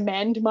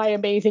recommend My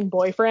Amazing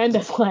Boyfriend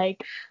as,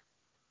 like,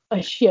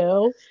 a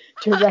show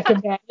to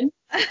recommend.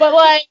 But,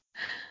 like,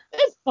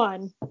 it's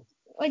fun.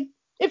 Like,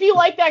 if you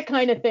like that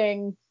kind of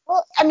thing.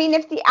 Well, I mean,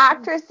 if the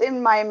actress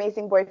in My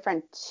Amazing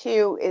Boyfriend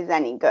 2 is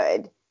any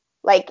good,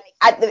 like,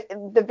 at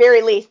the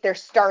very least, they're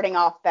starting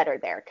off better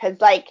there. Because,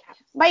 like,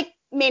 Mike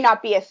may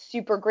not be a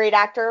super great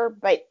actor,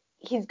 but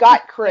he's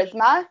got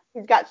charisma.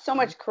 He's got so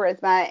much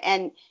charisma,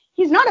 and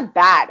he's not a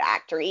bad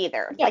actor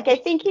either. Yeah, like, I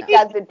think he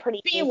does a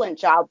pretty decent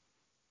job,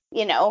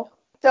 you know?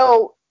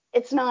 So,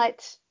 it's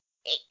not...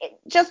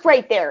 just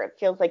right there, it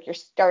feels like you're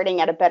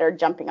starting at a better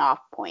jumping off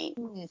point.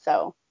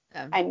 So,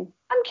 I'm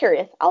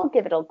curious. I'll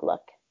give it a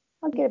look.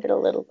 I'll give it a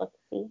little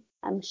look-see,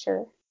 I'm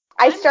sure.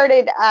 I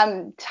started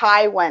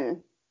Thai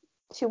one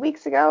 2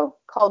 weeks ago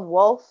called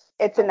Wolf.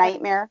 It's a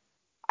nightmare.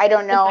 I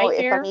don't know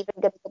if I'm even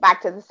going to go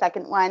back to the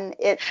second one.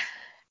 It's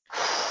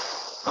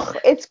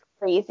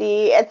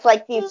crazy. It's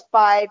like these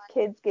 5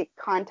 kids get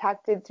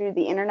contacted through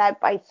the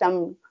internet by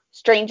some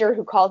stranger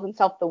who calls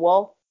himself the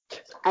Wolf.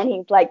 And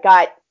he's like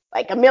got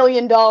like $1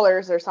 million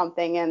or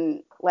something.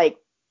 And like,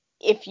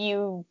 if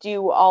you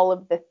do all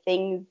of the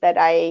things that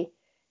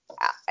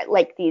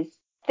like these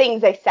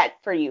things I set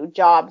for you,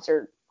 jobs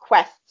or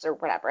quests or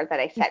whatever that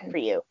I set for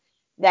you,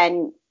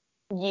 then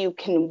you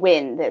can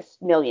win this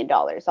 $1 million.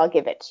 I'll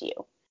give it to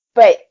you.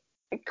 But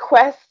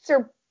quests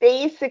are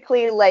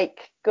basically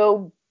like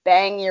go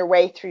bang your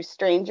way through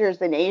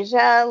strangers in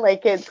Asia.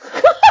 Like it's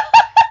a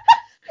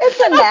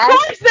mess. Of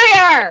course they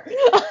are.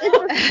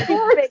 Of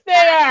course they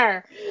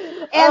are.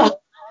 And the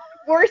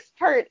worst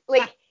part,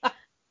 like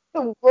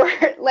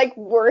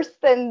worse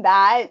than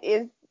that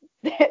is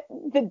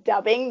the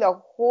dubbing, the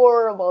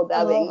horrible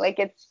dubbing. Like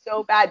it's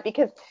so bad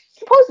because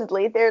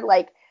supposedly they're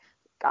like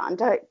gone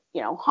to,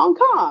 Hong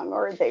Kong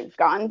or they've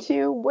gone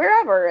to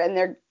wherever and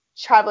they're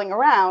traveling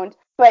around,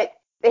 but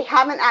they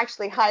haven't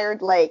actually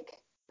hired like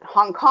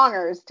Hong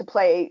Kongers to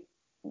play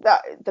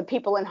the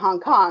people in Hong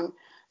Kong.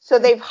 So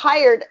they've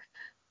hired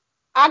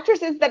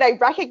actresses that I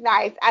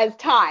recognize as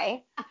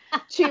Thai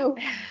to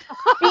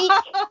speak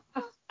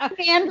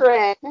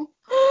Mandarin, and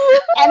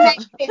then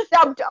it's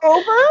dubbed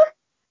over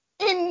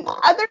in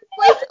other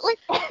places. Like,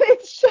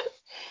 it's so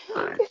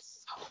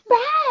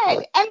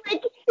bad. And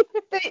like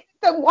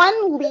the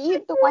one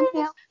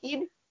male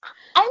lead,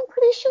 I'm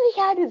pretty sure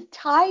he had his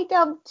Thai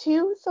dubbed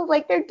too. So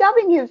like they're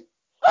dubbing his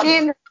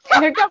Mandarin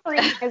and they're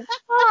dubbing his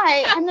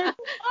Thai, and they're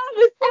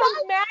this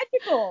sounds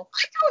magical.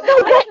 I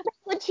don't know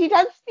what he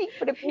does speak,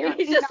 but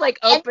apparently he's just like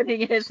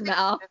opening his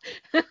mouth.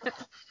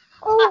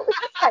 Oh,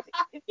 God.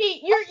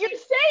 See, you're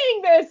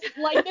saying this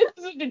like this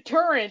is a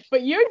deterrent,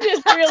 but you're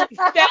just really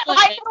selling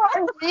it.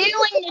 I'm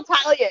reeling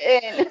Natalia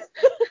in.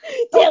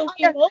 Tell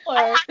me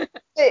more.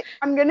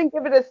 I'm gonna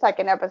give it a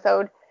second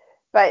episode,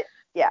 but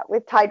yeah,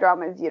 with Thai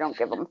dramas, you don't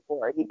give them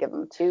 4, you give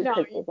them 2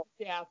 because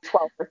there's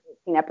 12 or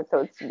 13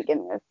 episodes to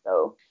begin with.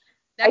 So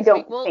next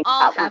week we'll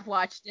all have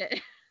watched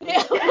it.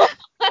 Yeah,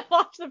 I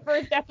watched the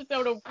first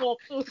episode of Wolf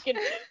so we can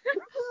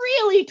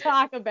really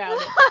talk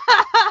about it.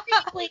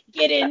 Really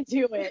get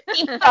into it.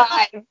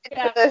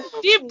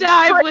 Deep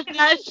dive with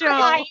that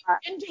show.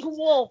 Into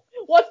Wolf.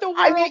 What the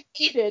world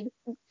needed.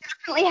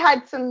 Definitely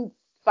had some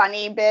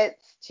funny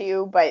bits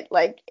too, but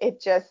like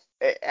it just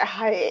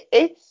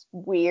it's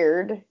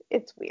weird.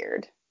 It's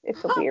weird.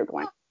 It's a weird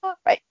one.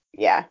 But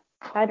yeah,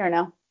 I don't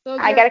know. So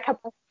I got a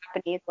couple of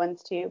Japanese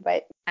ones too,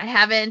 but I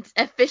haven't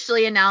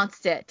officially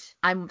announced it.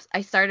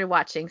 I started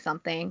watching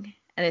something,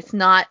 and it's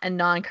not a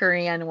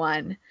non-Korean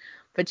one,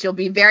 but you'll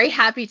be very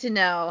happy to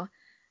know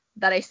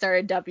that I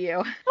started W.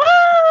 Yay!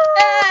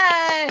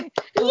 I'm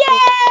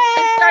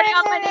starting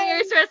on my New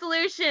Year's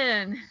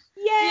resolution.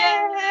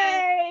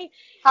 Yay!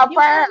 How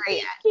far are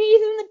you?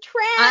 Keys in the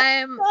trap.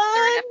 I'm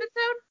third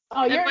episode.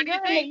 Oh,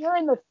 you're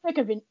in the thick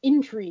of an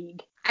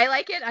intrigue. I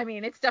like it. I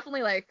mean, it's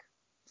definitely like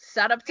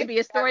set up to be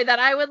a story that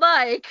I would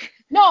like.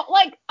 No,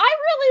 like I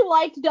really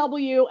liked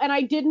W, and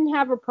I didn't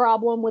have a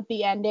problem with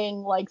the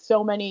ending like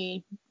so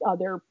many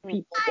other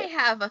people did. I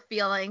have a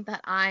feeling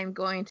that I'm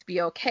going to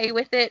be okay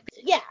with it.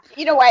 Yeah.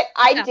 You know what?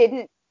 I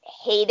didn't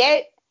hate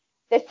it.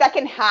 The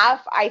second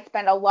half, I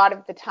spent a lot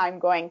of the time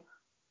going,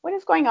 what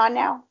is going on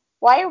now?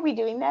 Why are we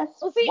doing this?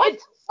 Well, see,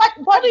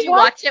 what did you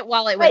watch it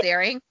while it was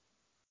airing?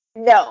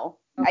 No.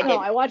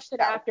 I watched it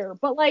after.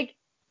 But like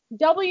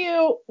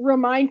W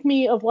reminds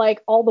me of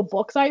like all the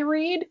books I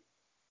read.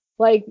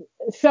 Like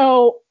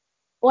so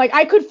like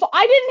I didn't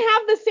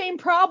have the same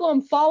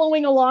problem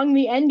following along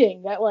the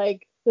ending that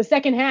like the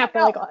second half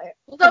that like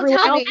everyone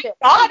else did.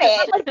 Got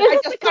it. Like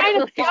this is the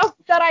kind of stuff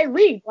that I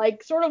read,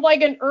 like sort of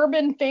like an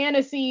urban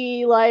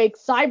fantasy, like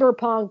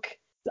cyberpunk.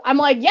 I'm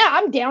like, yeah,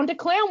 I'm down to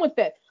clown with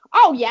it.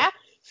 Oh yeah.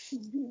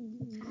 Static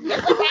Man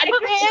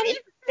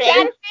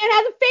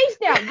has a face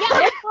now. Yeah,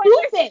 let's go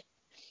with it.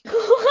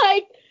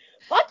 Like,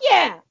 fuck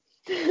yeah.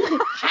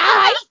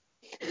 Hi.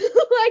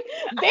 Like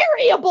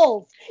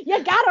variables.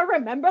 You gotta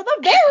remember the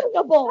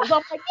variables.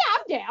 I'm like, yeah,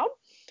 I'm down.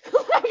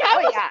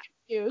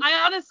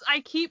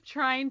 I keep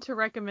trying to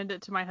recommend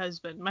it to my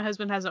husband. My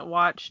husband hasn't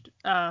watched.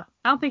 I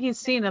don't think he's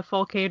seen a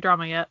full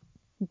K-drama yet,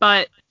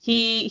 but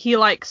he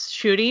likes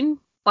shooting.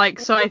 Like,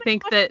 so I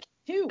think that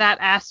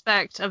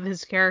aspect of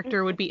his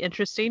character would be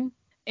interesting,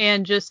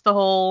 and just the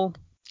whole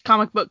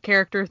comic book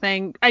character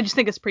thing. I just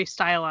think it's pretty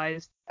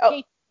stylized.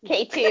 Oh,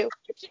 K2.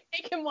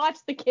 Make him watch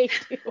the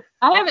K2.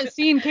 I haven't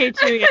seen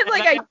K2 yet. It's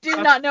like I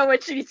do not know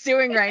what she's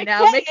doing right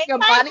now. Making a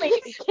bunny.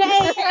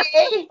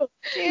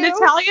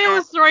 Natalia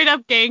was throwing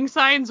up gang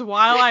signs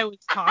while I was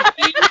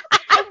talking.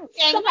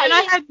 And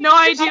I had no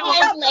idea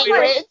what was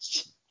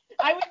language.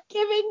 I was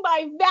giving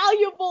my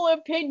valuable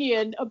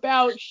opinion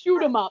about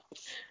shoot 'em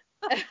ups.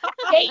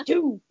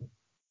 K2.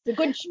 It's a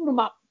good shoot 'em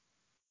up.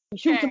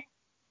 Okay.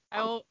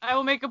 I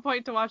will make a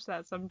point to watch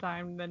that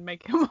sometime and then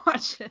make him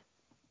watch it.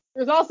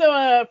 There's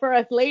also for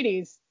us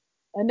ladies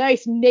a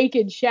nice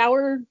naked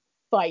shower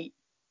fight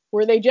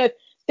where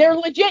they're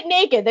legit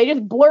naked. They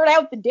just blurt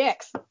out the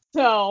dicks.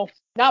 So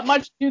not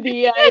much to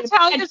the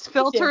Natalia's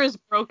filter is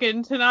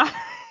broken tonight.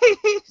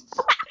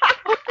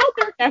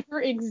 Filter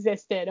never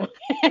existed.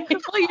 Okay?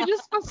 Well, you're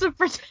just supposed to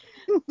pretend.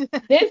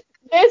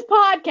 This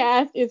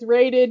podcast is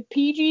rated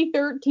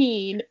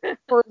PG-13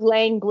 for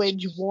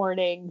language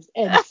warnings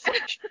and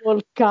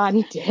sexual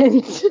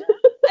content.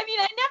 I mean,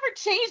 I never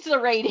change the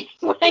rating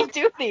when I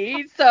do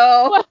these,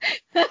 so.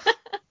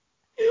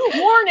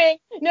 Warning,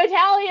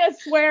 Natalia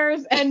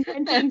swears and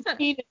mentions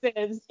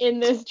penises in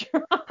this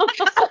drama.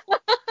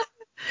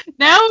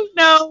 Now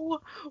know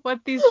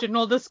what these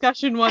general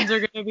discussion ones are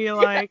going to be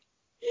like.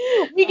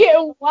 We get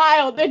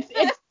wild. It's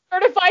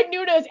certified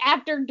nudos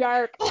after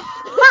dark.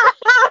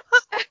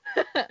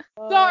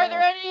 So are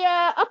there any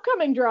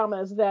upcoming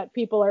dramas that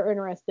people are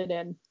interested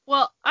in?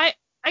 Well, I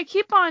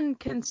keep on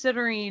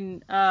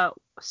considering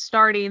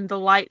starting The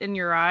Light in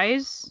Your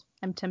Eyes.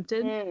 I'm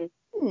tempted.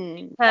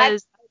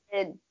 Because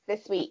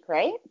this week,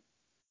 right?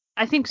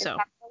 I think so.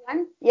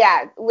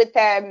 Yeah, with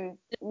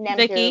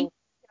Vicky.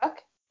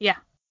 Yeah.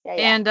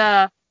 And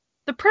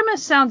the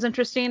premise sounds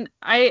interesting.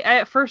 I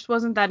at first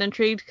wasn't that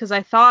intrigued because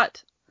I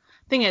thought,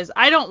 thing is,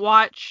 I don't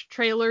watch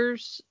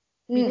trailers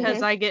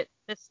because I get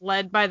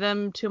misled by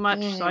them too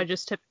much, so I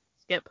just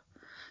skip.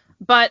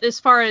 But as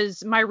far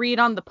as my read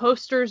on the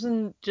posters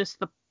and just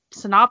the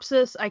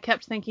synopsis, I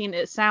kept thinking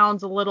it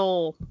sounds a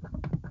little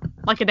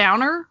like a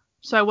downer,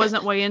 so I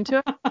wasn't way into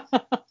it.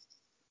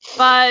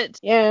 But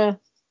yeah,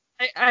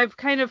 I've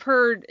kind of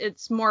heard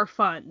it's more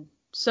fun,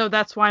 so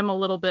that's why I'm a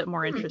little bit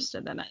more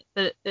interested in it.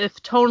 That if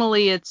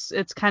tonally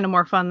it's kind of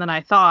more fun than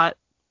I thought,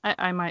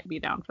 I might be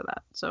down for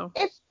that. So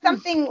it's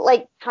something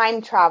like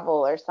time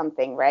travel or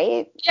something,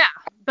 right? Yeah,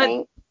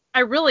 but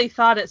I really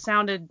thought it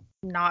sounded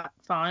not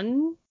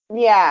fun.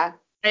 Yeah.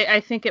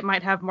 I think it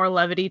might have more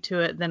levity to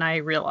it than I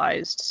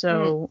realized,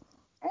 so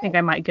I think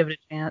I might give it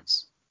a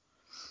chance.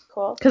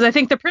 Cool. Because I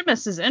think the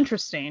premise is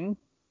interesting.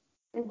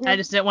 I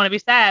just didn't want to be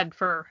sad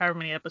for however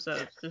many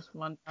episodes. Just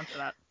one after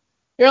that.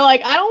 You're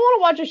like, I don't want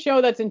to watch a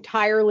show that's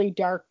entirely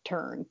dark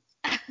turn.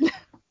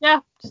 Yeah,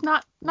 just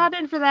not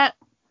in for that.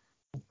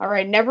 All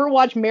right, never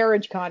watch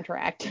Marriage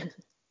Contract.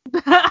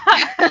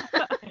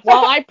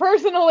 While I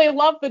personally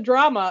love the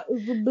drama,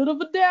 it's a bit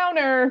of a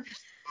downer.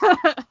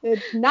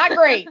 It's not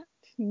great.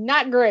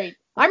 Not great.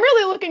 I'm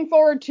really looking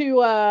forward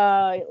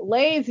to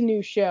Lay's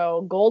new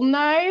show, Golden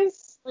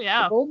Eyes.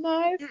 Yeah. Golden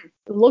Eyes.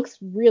 It looks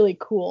really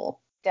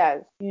cool. It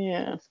does.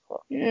 Yeah. It's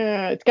cool.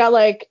 Yeah. It's got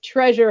like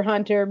treasure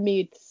hunter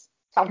meets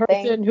something.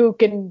 Person who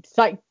can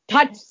touch.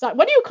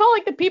 What do you call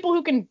like the people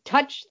who can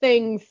touch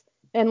things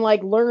and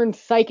like learn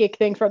psychic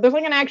things from? There's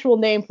like an actual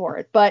name for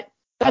it, but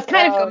that's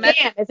kind of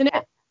man, isn't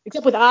it?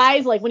 Except with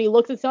eyes, like when he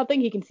looks at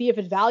something, he can see if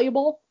it's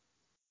valuable.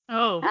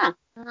 Oh.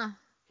 Huh.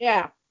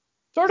 Yeah.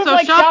 Sort of so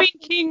like Shopping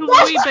King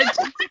Louie, but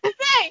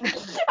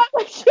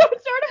sort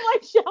of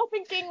like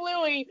Shopping King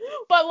Louie,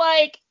 but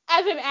like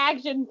as an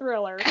action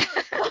thriller.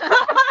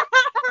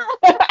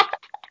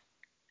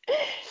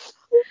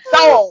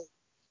 So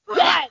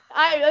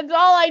that's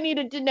all I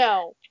needed to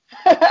know.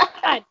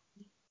 God.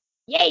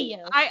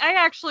 Yeah. I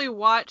actually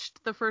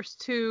watched the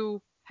first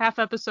 2 half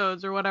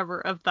episodes or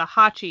whatever of the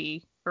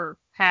Hachi or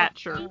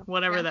Hatch or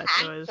whatever that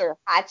show is. Or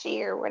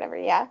Hachi or whatever,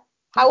 yeah.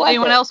 How was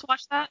anyone else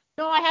watch that?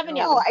 No, I haven't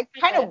yet. No, I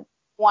kind of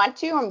want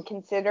to. I'm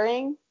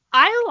considering.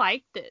 I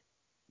liked it.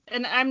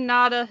 And I'm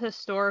not a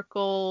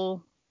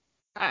historical...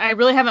 I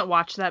really haven't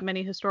watched that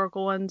many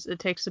historical ones. It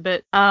takes a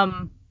bit.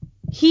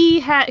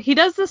 he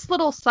does this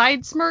little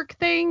side smirk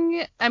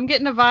thing. I'm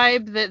getting a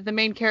vibe that the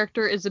main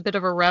character is a bit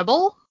of a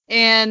rebel,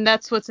 and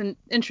that's what's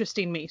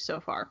interesting me so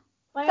far.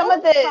 Some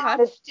of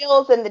the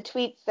stills and the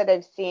tweets that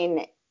I've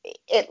seen,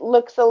 it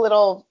looks a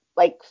little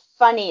like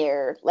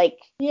funnier, like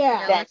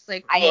it looks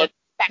like more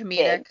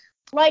comedic.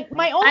 Like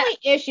my only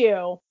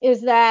issue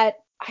is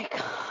that I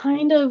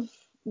kind of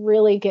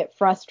really get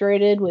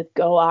frustrated with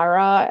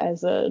Gohara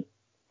as a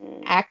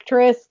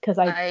actress because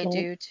I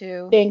do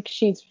too. Think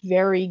she's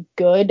very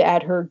good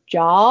at her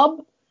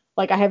job.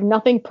 Like I have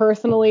nothing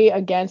personally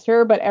against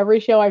her, but every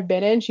show I've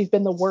been in, she's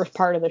been the worst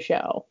part of the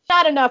show.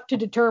 Not enough to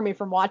deter me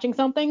from watching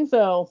something,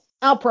 so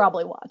I'll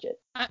probably watch it.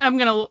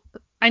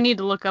 I need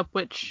to look up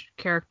which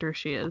character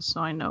she is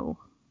so I know.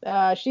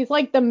 She's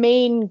like the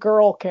main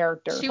girl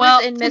character. She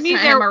was in Miss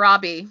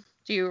Hammurabi.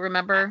 Do you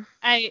remember?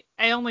 I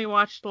only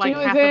watched like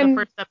half of the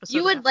first episode.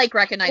 You would like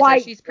recognize her.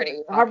 She's pretty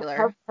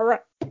popular.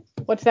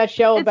 What's that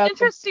show about? It's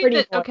interesting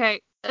that,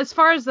 okay, as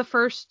far as the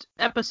first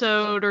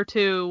episode or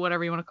two,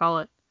 whatever you want to call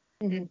it,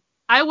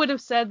 I would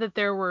have said that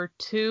there were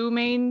two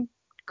main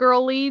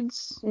girl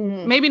leads.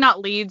 Maybe not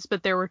leads,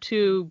 but there were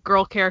two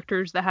girl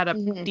characters that had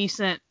a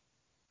decent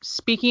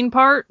speaking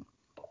part.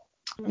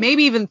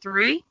 Maybe even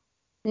three.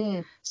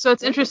 So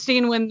it's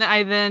interesting when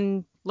I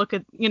then look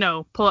at,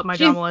 pull up my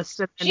drama list.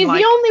 And she's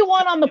the only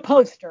one on the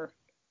poster.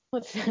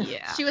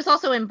 Yeah. She was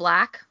also in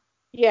Black.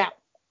 Yeah.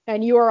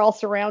 And You Are All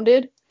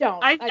Surrounded.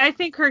 I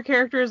think her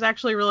character is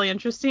actually really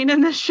interesting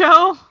in this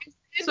show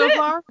so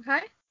far.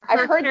 Okay.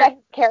 I've heard that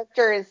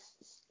character is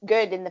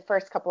good in the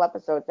first couple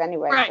episodes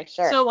anyway, right. For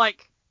sure. So,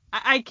 like,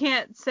 I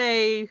can't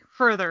say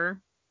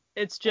further.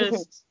 It's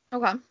just,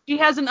 she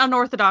has an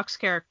unorthodox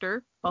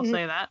character. I'll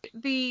say that.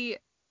 The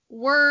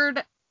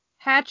word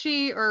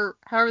Hachi, or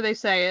however they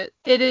say it,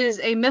 it is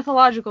a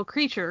mythological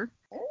creature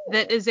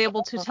that is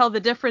able to tell the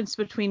difference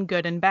between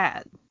good and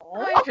bad.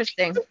 Oh,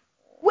 interesting.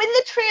 When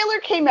the trailer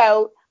came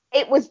out,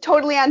 it was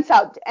totally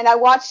unsubbed, and I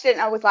watched it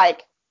and I was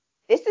like,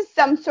 this is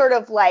some sort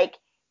of like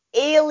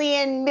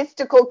alien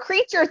mystical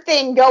creature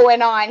thing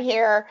going on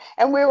here,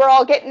 and we were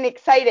all getting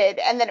excited,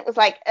 and then it was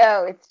like,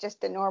 oh, it's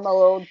just a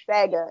normal old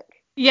Saga.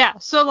 Yeah,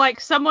 so like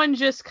someone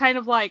just kind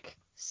of like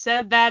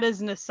said that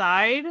as an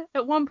aside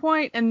at one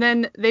point, and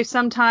then they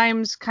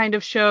sometimes kind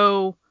of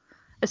show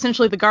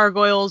essentially the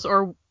gargoyles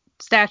or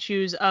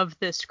statues of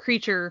this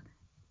creature.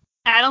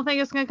 I don't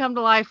think it's going to come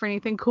to life or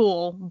anything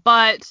cool,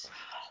 but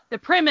the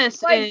premise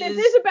is... This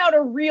is about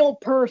a real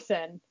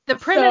person. The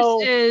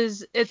premise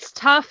is it's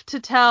tough to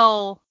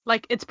tell,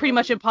 like it's pretty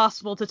much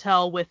impossible to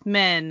tell with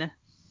men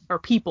or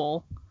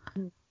people,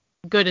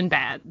 good and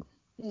bad.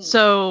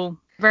 So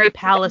very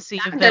palace-y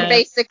of them. They're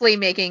basically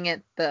making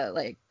it the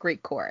like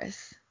Greek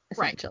chorus,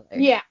 essentially.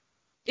 Right. Yeah.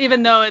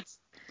 Even though it's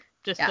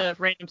just a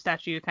random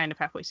statue you kind of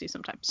halfway see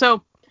sometimes.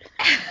 So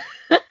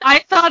I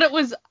thought it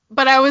was,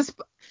 but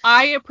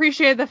I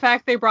appreciate the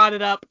fact they brought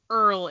it up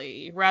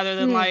early rather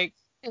than like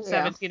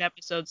 17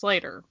 episodes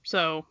later.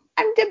 So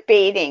I'm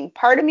debating.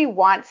 Part of me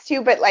wants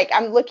to, but like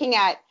I'm looking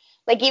at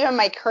like even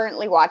my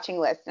currently watching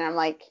list and I'm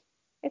like,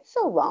 it's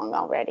so long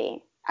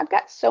already. I've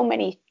got so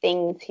many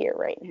things here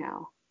right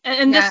now.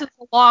 And this is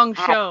a long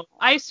show.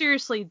 I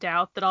seriously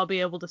doubt that I'll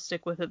be able to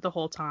stick with it the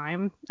whole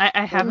time.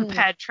 I have a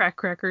bad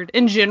track record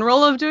in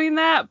general of doing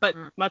that, but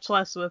much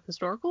less with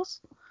historicals.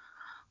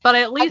 But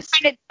at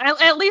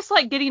least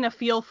like getting a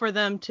feel for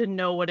them to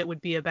know what it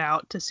would be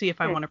about to see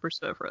if I want to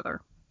pursue it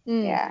further.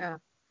 Yeah.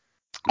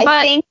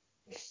 I think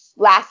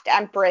Last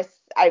Empress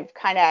I've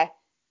kind of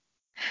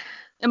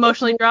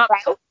emotionally dropped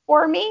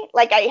for me.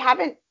 Like I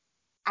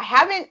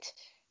haven't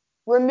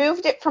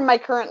removed it from my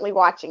currently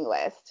watching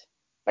list,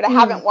 but I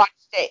haven't watched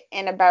it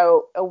in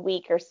about a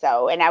week or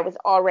so, and I was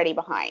already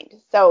behind.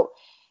 So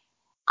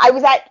I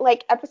was at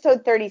like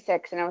episode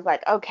 36 and I was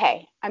like,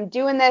 okay, I'm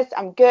doing this.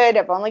 I'm good.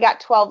 I've only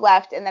got 12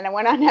 left. And then I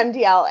went on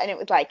MDL and it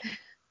was like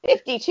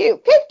 52.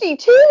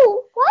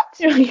 52? What?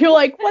 You're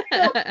like, what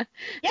the?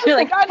 You're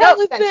like, God, what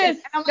is this?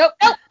 And I'm like,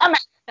 nope,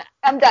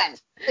 I'm done.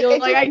 You're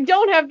like, I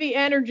don't have the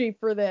energy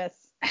for this.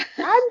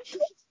 I'm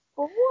just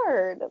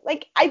bored.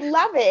 Like, I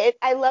love it.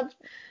 I love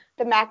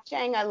the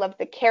Makjang. I love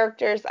the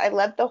characters. I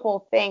love the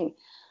whole thing.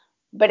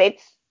 But it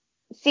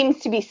seems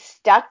to be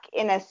stuck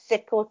in a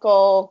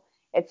cyclical,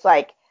 it's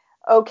like,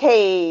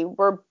 okay,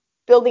 we're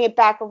building it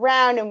back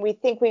around and we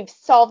think we've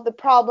solved the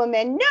problem,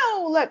 and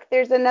no, look,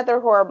 there's another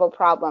horrible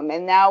problem,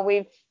 and now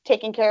we've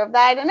taken care of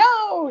that, and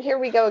oh, here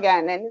we go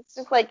again. And it's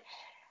just like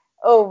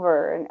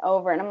over and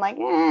over, and I'm like,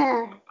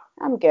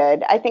 I'm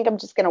good. I think I'm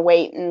just gonna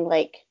wait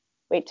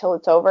till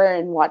it's over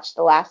and watch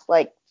the last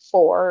like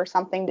 4 or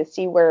something to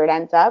see where it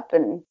ends up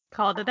and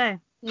call it a day.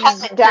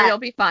 Sure, you'll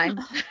be fine.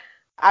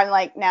 I'm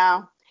like,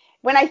 no.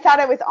 When I thought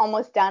I was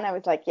almost done, I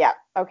was like, yeah,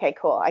 okay,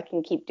 cool, I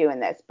can keep doing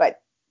this.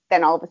 But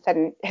then all of a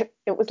sudden,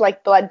 it was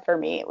like Blood for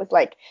me. It was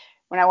like,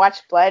 when I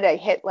watched Blood, I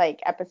hit like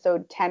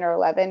episode 10 or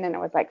 11, and I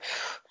was like,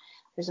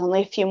 there's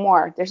only a few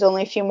more.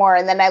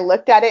 And then I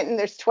looked at it, and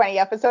there's 20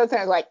 episodes,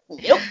 and I was like,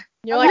 nope.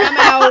 You're like,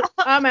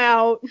 I'm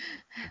out.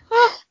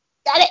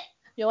 Got it.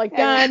 You're like,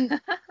 done.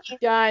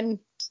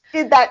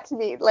 did that to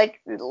me.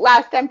 Like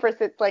Last Empress,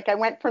 it's like I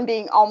went from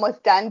being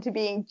almost done to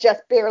being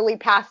just barely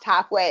past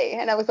halfway,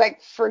 and I was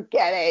like,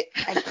 forget it,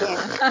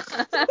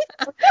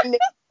 I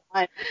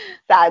can't.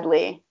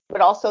 Sadly,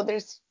 but also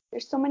there's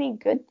so many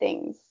good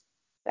things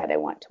that I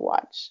want to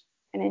watch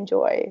and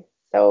enjoy.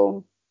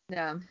 So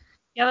Yeah,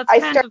 that's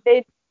I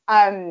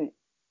started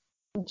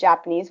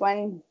Japanese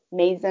one,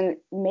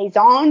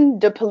 Maison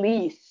de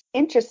Police.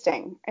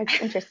 Interesting.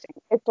 It's interesting.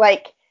 It's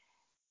like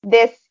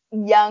this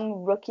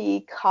young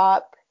rookie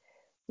cop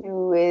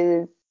who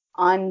is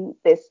on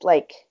this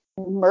like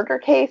murder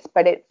case,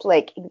 but it's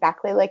like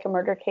exactly like a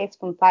murder case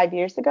from 5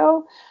 years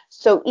ago.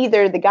 So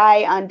either the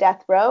guy on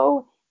death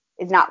row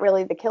is not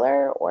really the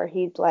killer, or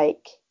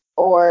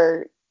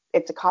or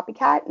it's a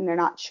copycat and they're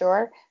not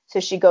sure. So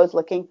she goes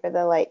looking for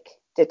the like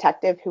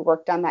detective who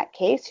worked on that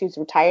case, who's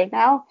retired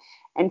now,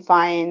 and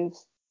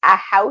finds a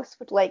house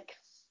with like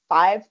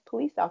 5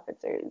 police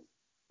officers,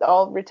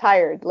 all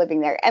retired, living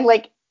there. And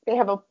like they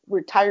have a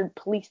retired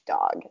police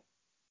dog.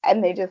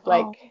 And they just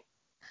like,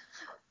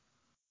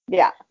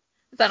 yeah.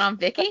 Is that on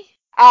Viki?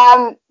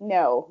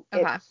 No,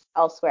 Okay. It's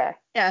elsewhere.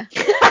 Yeah.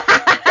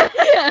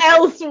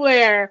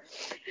 Elsewhere.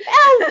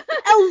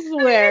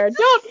 Elsewhere.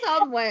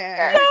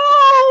 Somewhere.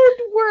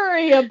 Don't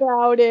worry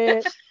about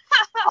it.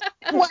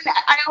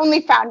 I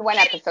only found one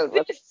episode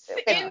with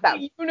in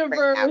the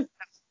universe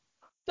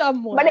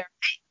somewhere. But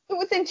it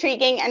was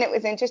intriguing and it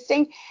was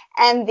interesting.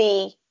 And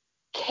the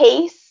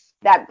case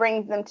that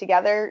brings them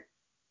together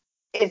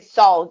is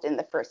solved in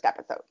the first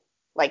episode.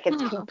 Like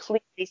it's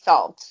completely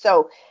solved.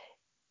 So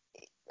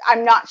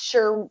I'm not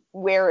sure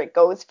where it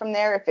goes from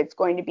there, if it's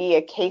going to be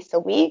a case a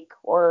week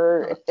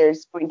or if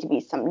there's going to be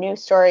some new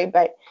story,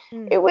 but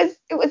it was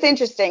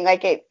interesting.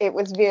 Like it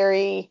was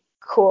very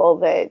cool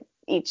that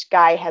each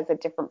guy has a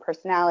different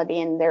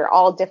personality and they're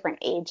all different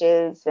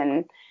ages,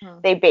 and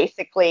they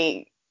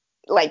basically,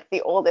 like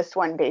the oldest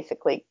one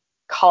basically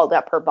called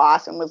up her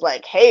boss and was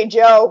like, "Hey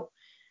Joe,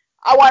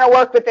 I want to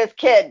work with this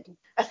kid.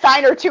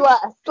 Assign her to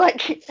us."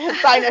 Like,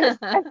 assign her.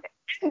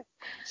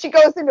 She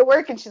goes into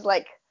work and she's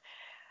like,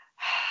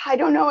 "I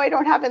don't know, I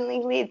don't have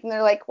any leads." And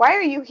they're like, "Why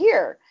are you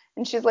here?"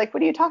 And she's like,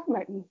 "What are you talking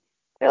about?" And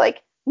they're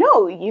like,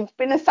 "No, you've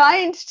been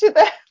assigned to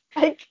the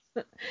like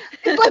the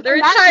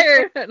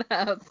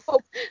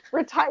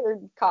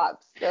retired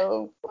cops."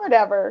 So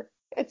whatever,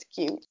 it's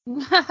cute.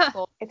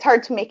 It's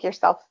hard to make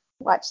yourself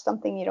watch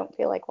something you don't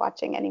feel like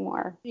watching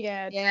anymore.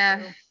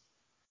 Yeah.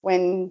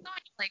 When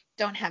like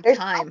don't have there's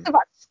time. lots of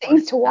other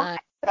things to watch.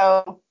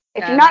 So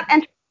if you're not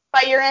entertained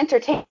by your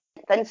entertainment,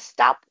 then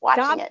stop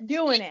watching it. Stop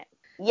doing it.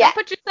 Yeah. Don't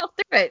put yourself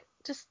through it.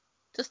 Just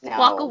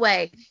walk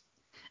away.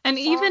 And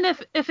even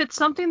if it's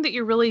something that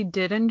you really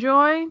did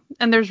enjoy,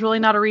 and there's really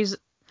not a reason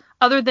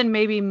other than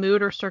maybe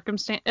mood or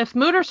circumstance, if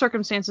mood or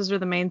circumstances are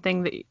the main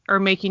thing that are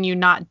making you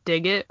not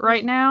dig it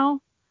right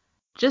now,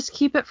 just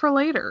keep it for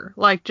later.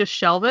 Like, just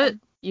shelve it.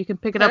 You can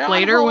pick it up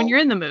later when you're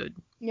in the mood.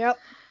 Yep.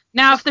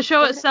 Now, if the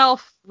show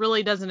itself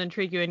really doesn't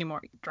intrigue you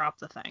anymore, drop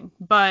the thing.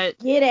 But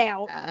get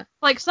out.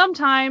 Like,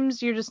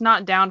 sometimes you're just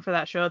not down for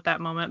that show at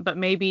that moment, but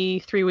maybe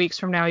 3 weeks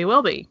from now you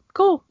will be.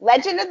 Cool.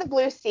 Legend of the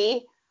Blue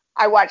Sea.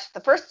 I watched the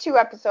first 2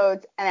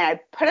 episodes and then I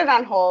put it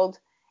on hold,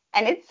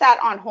 and it sat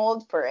on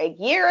hold for a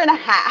year and a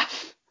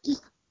half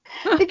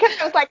because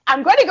I was like,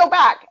 I'm going to go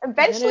back.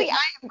 Eventually, I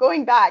am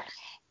going back.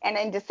 And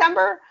in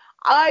December,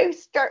 I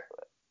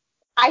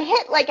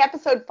hit like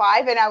episode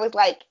 5 and I was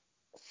like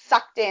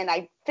sucked in.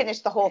 I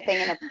finished the whole thing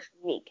in a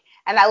week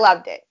and I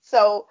loved it.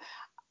 So,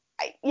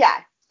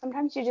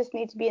 sometimes you just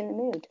need to be in the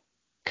mood.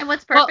 And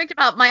what's perfect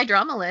about My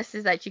Drama List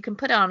is that you can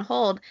put it on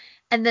hold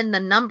and then the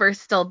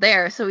number's still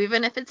there. So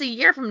even if it's a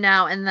year from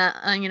now and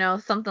the,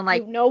 something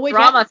like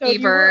Drama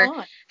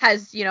Fever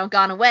has,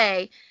 gone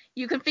away,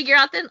 you can figure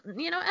out the,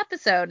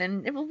 episode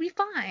and it will be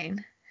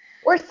fine.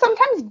 Or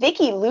sometimes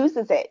Viki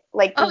loses it.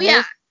 Like,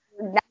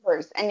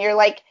 numbers. And you're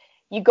like,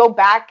 you go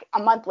back a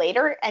month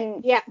later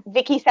and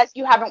Viki says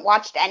you haven't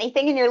watched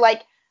anything. And you're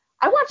like,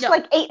 I watched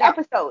like 8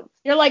 episodes.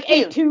 You're like,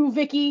 8-2,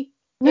 Viki.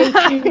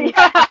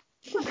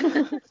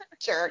 8-2.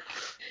 Jerk.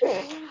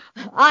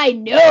 I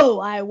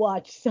know I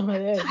watched some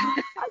of this.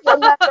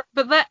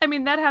 But that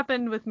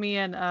happened with me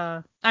and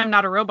I'm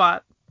Not a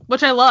Robot,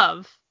 which I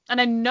love. And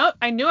I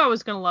knew I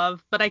was going to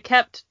love, but I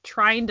kept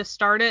trying to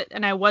start it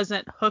and I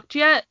wasn't hooked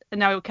yet.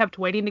 And I kept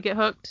waiting to get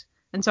hooked.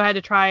 And so I had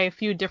to try a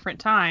few different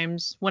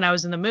times when I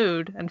was in the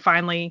mood. And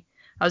finally,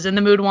 I was in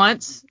the mood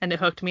once and it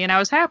hooked me and I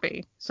was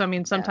happy. So,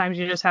 sometimes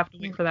you just have to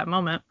wait for that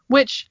moment,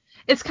 which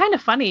it's kind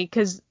of funny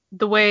because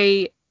the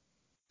way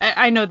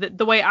I know that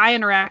the way I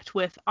interact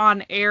with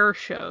on-air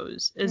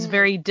shows is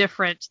very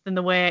different than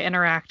the way I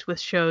interact with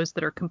shows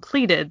that are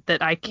completed that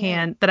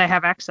that I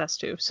have access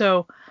to.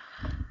 So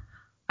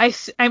I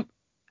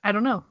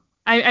don't know.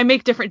 I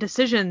make different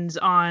decisions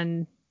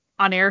on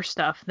air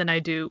stuff than I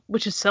do,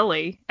 which is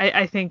silly.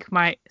 I think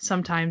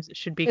sometimes it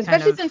should be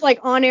especially since like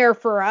on air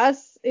for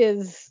us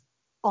is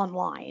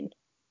online.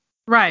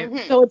 Right.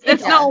 Mm-hmm. So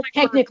it's all like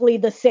technically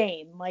the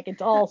same. Like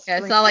it's all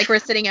it's not like we're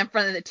sitting in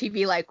front of the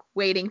TV like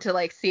waiting to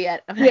like see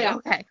it.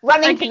 Okay.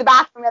 Running to the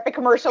bathroom at the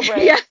commercial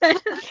break.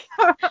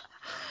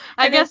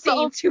 I guess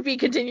to be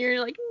continued.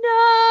 You're like,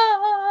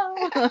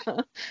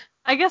 no.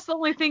 I guess the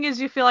only thing is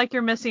you feel like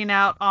you're missing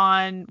out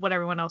on what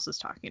everyone else is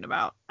talking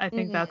about. I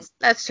think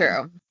that's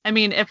true. I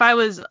mean, if I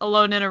was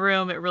alone in a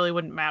room, it really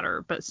wouldn't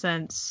matter. But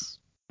since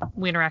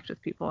we interact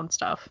with people and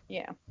stuff.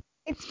 Yeah.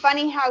 It's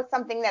funny how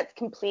something that's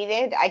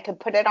completed, I could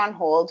put it on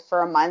hold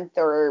for a month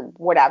or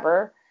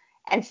whatever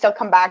and still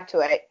come back to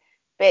it.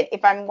 But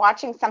if I'm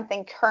watching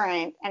something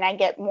current and I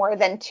get more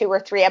than 2 or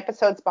 3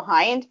 episodes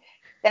behind,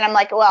 then I'm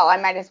like, well, I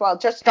might as well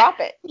just drop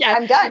it. Yeah,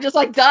 I'm done. You're just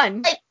like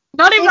done. Like,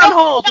 not even on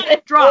hold.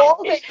 Drop.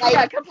 Like,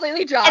 yeah,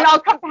 completely drop. And I'll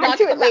come back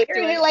to it later.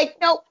 And you're like,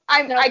 nope,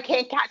 I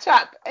can't catch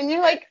up. And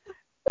you're like,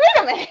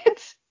 wait a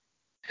minute.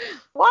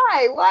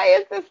 Why? Why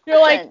is this You're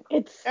different? like,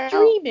 it's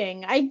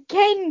streaming. I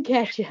can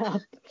catch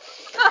up.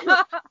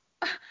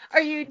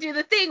 Or you do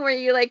the thing where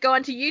you like go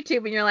onto YouTube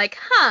and you're like,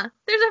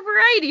 there's a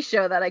variety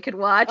show that I could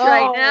watch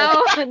right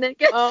now, and then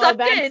get sucked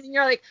in, and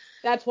you're like,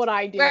 that's what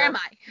I do. Where am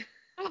I?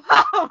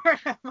 Where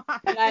am I?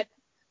 That's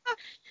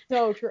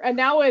so true. And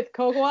now with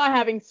Cocoa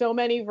having so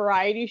many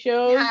variety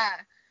shows,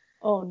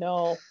 oh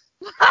no.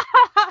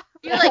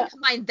 You like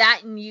combine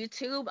that and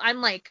YouTube,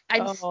 I'm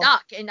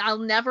stuck, and I'll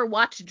never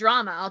watch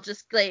drama. I'll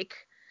just like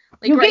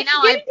you right get,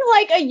 now you get into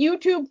like a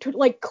YouTube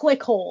like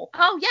click hole.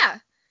 Oh yeah.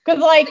 Cause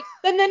like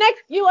then the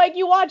next you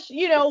watch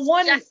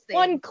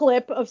one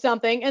clip of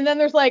something, and then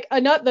there's like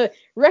the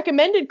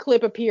recommended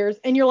clip appears,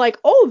 and you're like,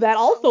 oh, that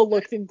also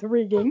looks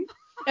intriguing.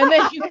 And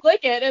then you click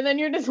it, and then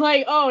you're just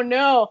like, oh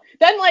no.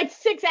 Then like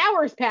 6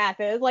 hours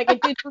passes, like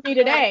it did for me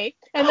today,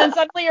 and then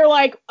suddenly you're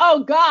like,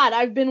 oh god,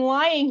 I've been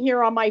lying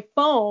here on my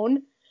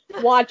phone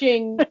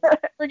watching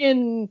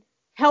friggin'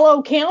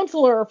 Hello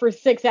Counselor for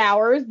 6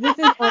 hours. This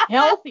is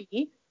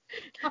unhealthy.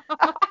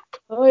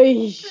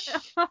 I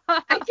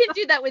can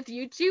do that with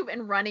YouTube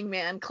and Running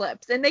Man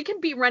clips, and they can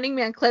be Running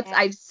Man clips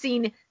I've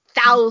seen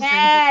thousands of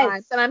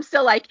times, and I'm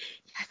still like,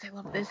 yes, I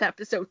love this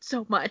episode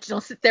so much, and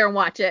I'll sit there and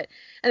watch it,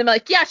 and I'm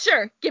like, yeah,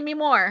 sure, give me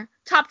more.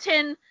 Top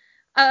 10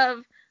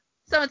 of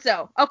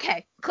so-and-so.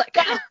 Okay, click.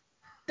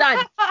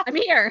 Done. I'm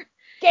here.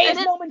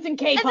 Gayest moments in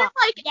K-pop. And then,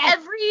 like,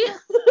 every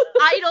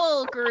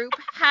idol group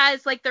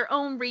has, like, their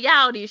own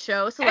reality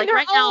show. So, like,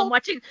 right now I'm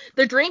watching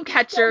the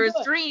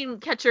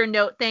Dreamcatcher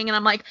note thing, and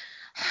I'm like,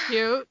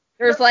 cute.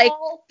 There's like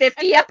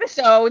 50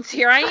 episodes.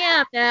 Here I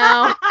am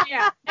now.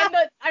 Yeah, and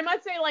I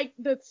must say, like,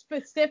 the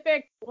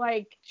specific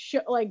like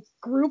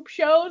group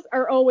shows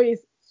are always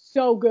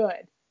so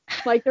good.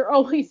 Like, they're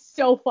always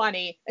so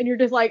funny, and you're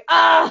just like,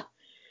 I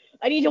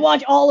need to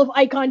watch all of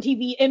Icon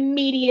TV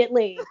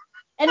immediately.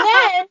 And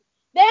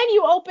then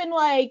you open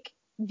like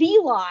V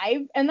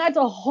Live, and that's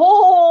a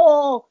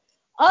whole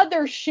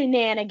other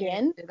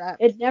shenanigan.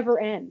 It never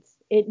ends.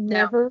 It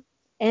never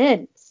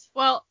ends.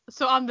 Well,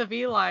 so on the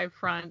V Live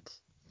front,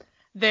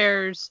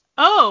 there's,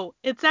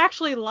 it's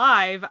actually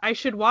live. I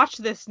should watch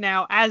this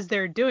now as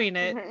they're doing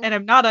it, and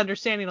I'm not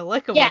understanding a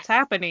lick of what's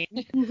happening.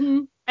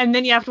 And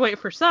then you have to wait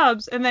for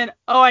subs, and then,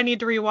 I need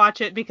to rewatch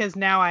it because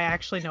now I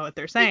actually know what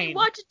they're saying. You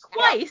watch it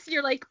twice,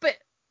 you're like, but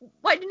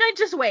why didn't I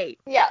just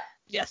wait? Yeah.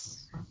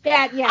 Yes.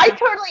 I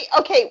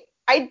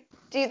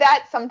do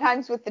that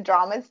sometimes with the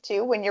dramas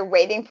too, when you're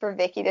waiting for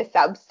Vicky to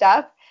sub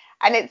stuff,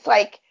 and it's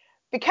like,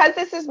 because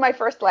this is my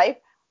first life,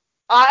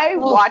 I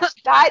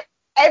watched that.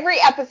 Every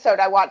episode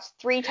I watched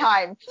 3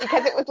 times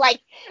because it was like,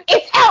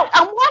 it's out,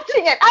 I'm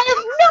watching it, I have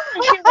no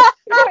idea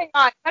what's going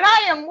on, and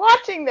I am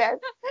watching this.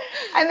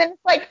 And then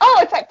it's like,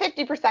 it's at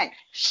 50%.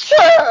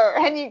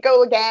 Sure. And you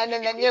go again,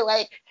 and then you're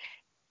like,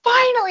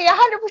 finally,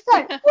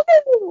 100%.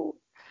 Woo!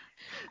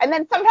 And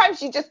then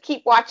sometimes you just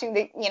keep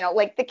watching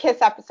like the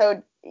Kiss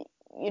episode,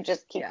 you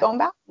just keep going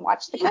back and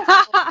watch the Kiss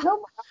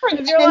until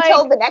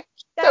the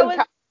next episode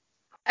comes.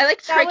 I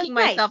like tricking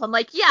myself. I'm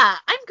like, yeah,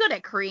 I'm good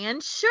at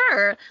Korean,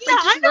 sure. Yeah,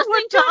 like, just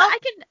listening to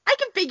it, I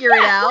can figure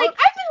it out. Like, I've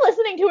been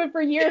listening to it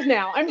for years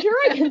now. I'm sure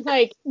I can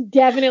like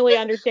definitely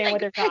understand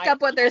what they're pick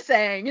up what they're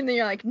saying, and then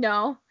you're like,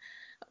 no.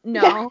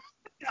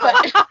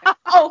 But,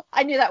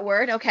 I knew that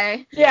word.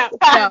 Okay. Yeah.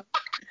 No.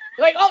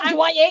 Like,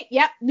 do I?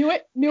 Yep, knew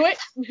it.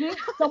 Mm-hmm.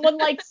 Someone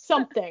likes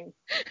something.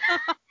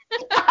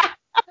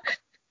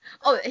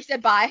 He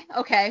said bye.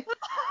 Okay.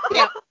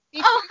 Yeah.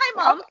 Hi,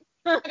 Mom.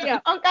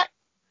 Yeah.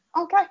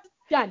 Okay.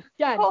 Done.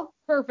 Cool.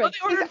 Perfect.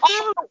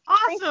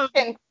 Awesome.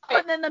 And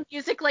then the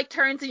music like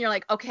turns, and you're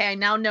like, okay, I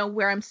now know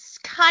where I'm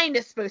kind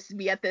of supposed to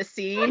be at this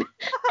scene.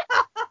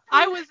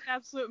 I was an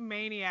absolute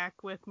maniac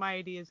with My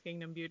Ideas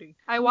Gangnam Beauty.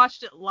 I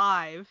watched it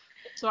live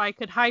so I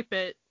could hype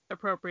it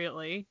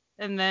appropriately,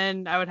 and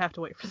then I would have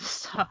to wait for the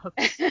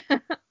subs.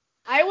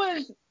 I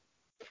was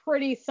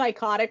pretty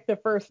psychotic the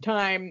first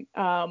time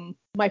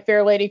My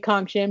Fair Lady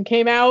Kong Shim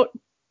came out.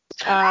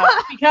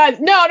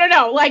 Because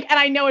no, like, and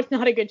I know it's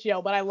not a good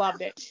show, but I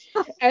loved it.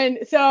 And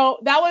so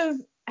that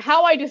was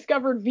how I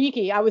discovered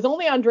Viki. I was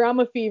only on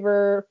Drama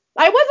Fever.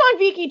 I was on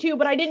Viki too,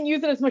 but I didn't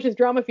use it as much as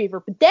Drama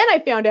Fever. But then I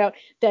found out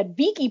that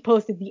Viki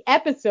posted the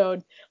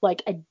episode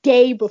like a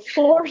day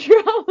before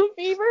Drama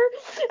Fever,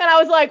 and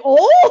I was like, so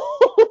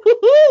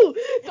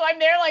I'm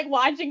there like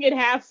watching it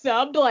half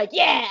subbed, like,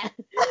 yeah.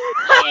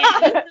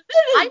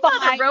 I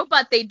thought a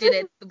robot they did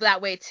it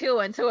that way too,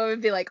 and so I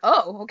would be like,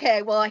 oh,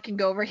 okay, well I can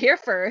go over here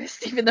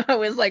first, even though I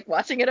was like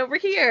watching it over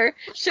here.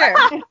 Sure.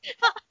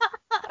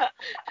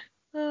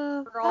 We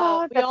the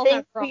all things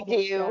have we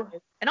problems, do.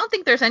 guys. I don't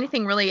think there's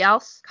anything really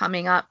else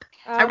coming up.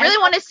 I really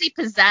want to see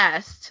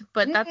Possessed,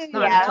 but that's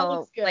not Yeah, that until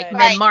looks good. like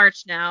Right.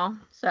 mid-March now.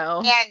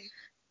 So And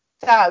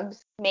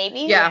subs,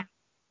 maybe. yeah.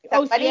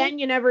 Somebody? OCN,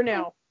 you never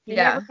know. You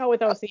Yeah. never know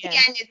with OCN.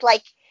 OCN is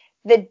like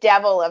the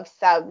devil of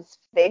subs.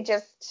 They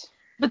just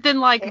But then,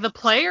 like, the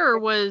player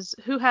was,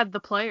 who had the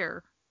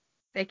player?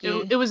 Vicky.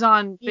 It was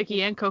on Vicky.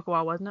 Vicky and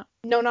Kokowa, wasn't it?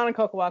 No, not on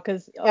Kokowa,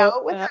 because no,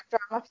 it was on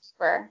Drama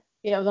Fever.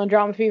 yeah, it was on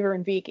Drama Fever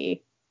and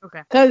Viki.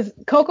 Okay. Because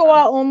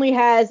Kokowa only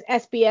has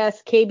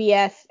SBS,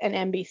 KBS, and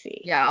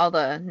NBC. Yeah, all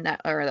the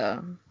net or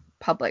the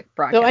public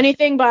broadcast. So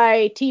anything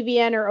by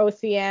TVN or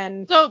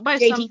OCN. So by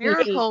some JTBC.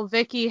 miracle,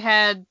 Vicky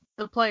had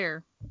the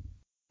player.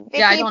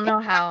 Yeah, I Vicky don't know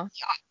how.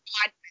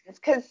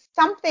 because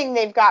something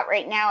they've got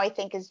right now, I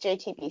think, is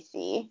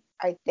JTBC.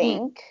 I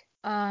think.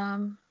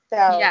 So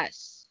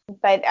Yes.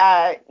 But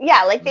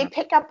yeah, like they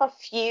pick up a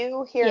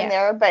few here Yeah. and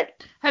there,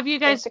 but Have you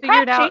guys It's a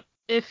figured crapshoot. out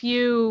if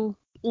you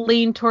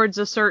lean towards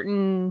a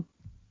certain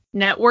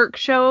network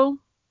show?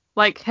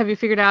 Like, have you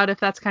figured out if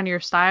that's kind of your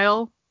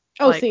style?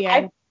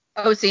 OCN.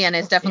 OCN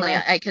is definitely,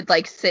 OCN. I could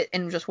like sit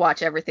and just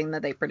watch everything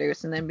that they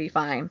produce and then be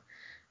fine.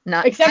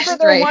 Not Except for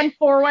straight.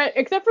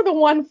 the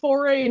one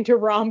foray into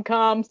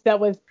rom-coms that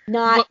was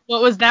not.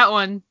 What was that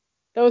one?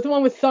 That was the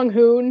one with Sung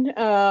Hoon.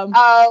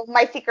 oh,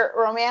 My Secret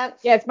Romance.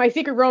 Yeah, it's My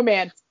Secret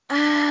Romance.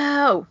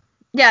 Oh.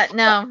 Yeah,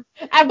 no.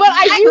 But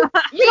I do,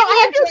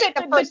 I have to enjoyed admit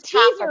the the first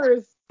half of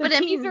teasers. The But I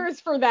mean- teasers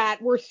for that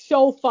were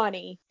so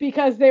funny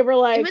because they were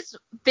like, It was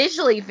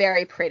visually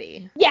very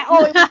pretty. yeah,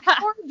 oh, it was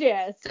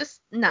gorgeous.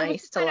 Just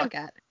nice to kind of- look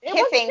at. It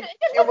wasn't, Kissing. it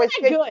just There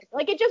wasn't was that good.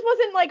 Like, it just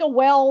wasn't like a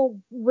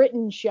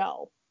well-written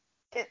show.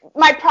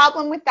 My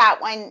problem with that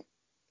one,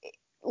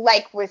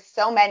 like with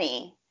so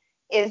many,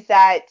 is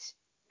that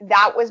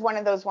was one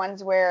of those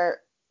ones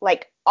where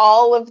like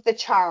all of the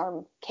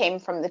charm came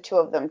from the two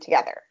of them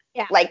together.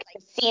 Yeah. Like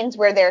the scenes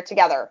where they're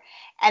together.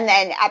 And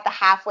then at the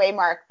halfway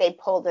mark, they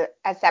pulled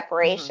a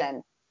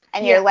separation.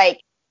 And Yeah. you're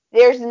like,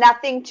 there's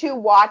nothing to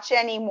watch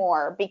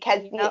anymore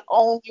because the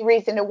only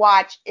reason to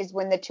watch is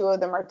when the two of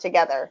them are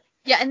together.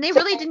 Yeah, and they So,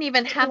 really didn't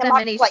even have them that up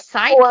many like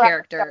side 4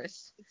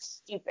 characters.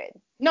 It's stupid.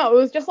 No, it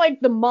was just like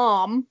the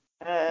mom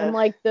and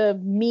like the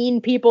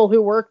mean people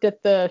who worked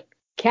at the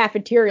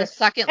cafeteria. The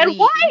second And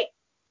lead.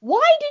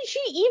 why did she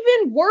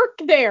even work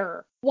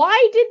there?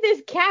 Why did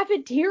this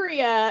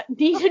cafeteria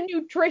need a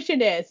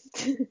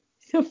nutritionist?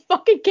 The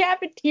fucking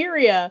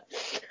cafeteria.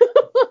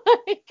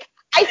 Like,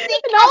 I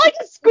think not like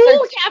a school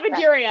different.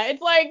 cafeteria.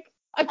 It's like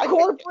a think-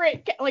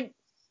 corporate, like,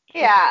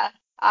 Yeah,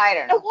 I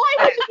don't know. and why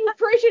does the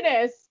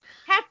nutritionist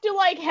have to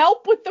like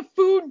help with the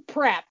food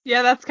prep?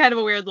 Yeah, that's kind of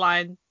a weird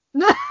line.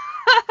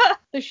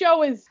 The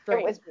show is It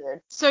great. was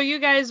weird. So you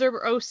guys are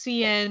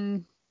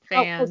OCN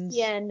fans.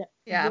 OCN.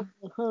 Yeah.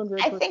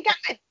 100%. I think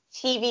I'm a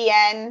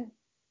TVN,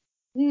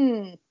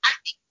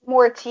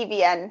 more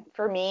TVN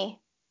for me.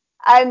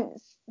 I'm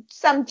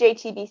some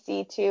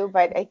JTBC too,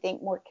 but I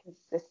think more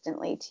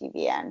consistently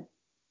TVN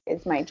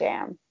is my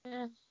jam.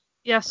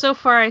 Yeah, so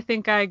far I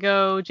think I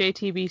go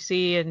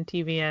JTBC and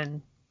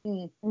TVN.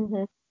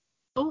 Mm-hmm.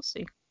 We'll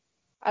see.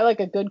 I like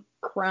a good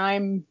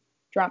crime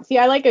drama. See,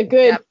 I like a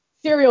good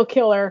serial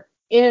killer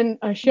in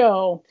a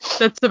show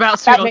That's about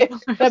That serial makes-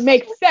 killers. that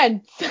makes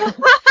sense.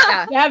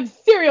 Yeah. To have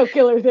serial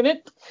killers in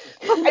it.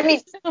 I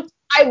mean,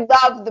 I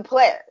love the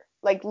player.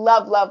 Like,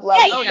 love. Yeah, the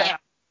Oh, player. yeah.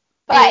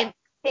 But I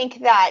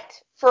think that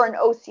for an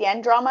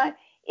OCN drama,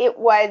 it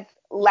was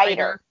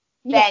lighter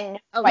than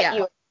Oh, what yeah.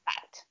 you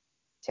expect,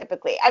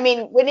 typically. I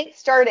mean, when it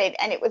started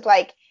and it was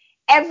like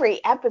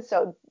every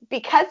episode,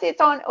 because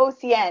it's on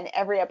OCN,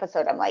 every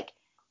episode, I'm like,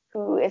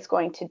 who is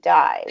going to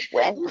die?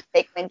 When are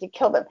they going to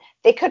kill them?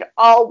 They could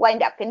all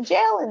wind up in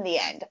jail in the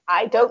end.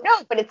 I don't know,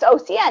 but it's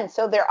OCN,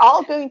 so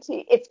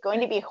it's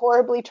going to be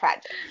horribly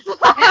tragic.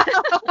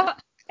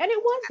 And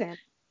it wasn't.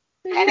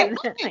 And it was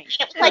fine.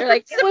 It's They're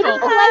like, It was a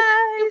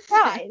surprise!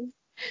 surprise.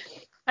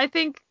 I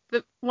think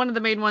that one of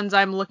the main ones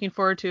I'm looking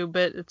forward to,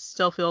 but it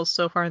still feels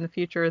so far in the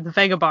future, the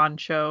Vagabond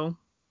show.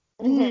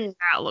 Mm.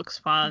 That looks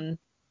fun.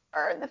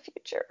 Or in the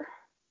future.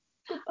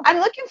 I'm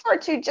looking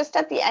forward to just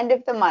at the end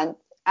of the month.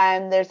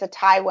 There's a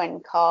Thai one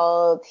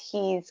called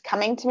He's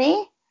Coming to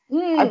Me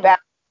about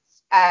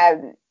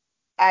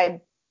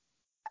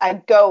a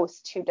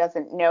ghost who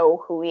doesn't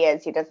know who he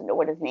is. He doesn't know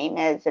what his name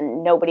is,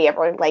 and nobody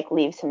ever like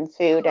leaves him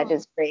food at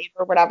his grave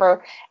or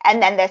whatever.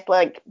 And then this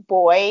like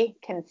boy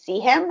can see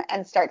him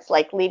and starts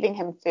like leaving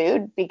him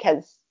food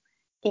because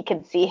he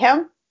can see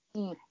him.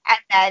 And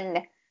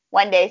then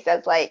one day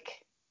says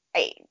like,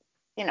 hey,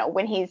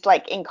 when he's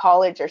like in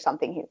college or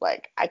something, he's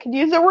like, I could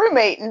use a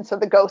roommate, and so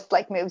the ghost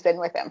like moves in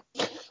with him.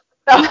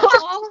 So,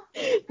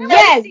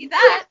 Yes, See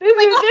that? this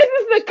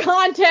is the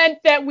content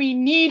that we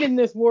need in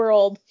this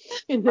world,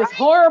 in this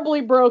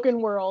horribly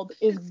broken world.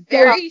 Is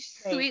Very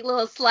ghost sweet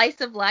little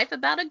slice of life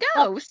about a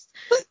ghost.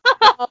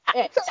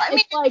 It's So, I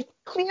mean, like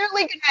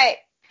clearly gonna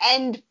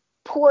end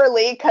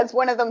poorly because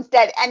one of them's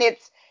dead, and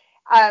it's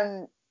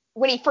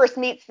when he first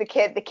meets the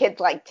kid's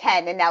like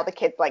 10, and now the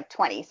kid's like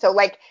 20. So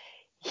like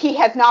he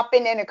has not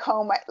been in a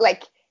coma.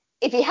 Like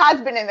if he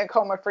has been in a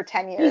coma for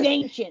 10 years, he's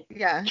ancient.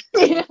 Yeah.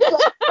 Maybe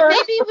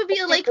it would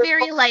be like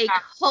very like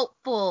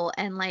hopeful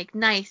and like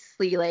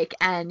nicely like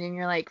end, and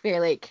you're like very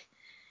like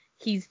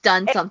he's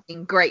done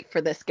something great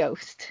for this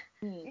ghost.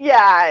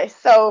 Yeah.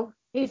 So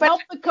he's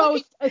helped the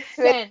ghost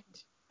ascend.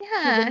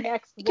 Yeah. To the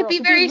next it could world. be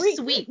very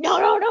sweet.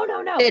 No.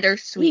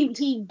 Bittersweet.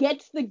 He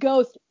gets the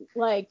ghost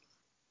like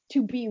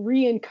to be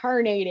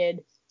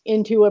reincarnated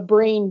into a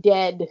brain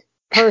dead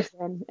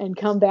person and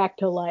come back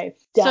to life.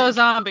 Done. So a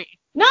zombie.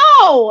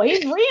 No,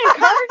 he's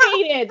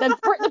reincarnated. The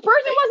person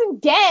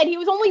wasn't dead. He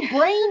was only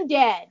brain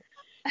dead.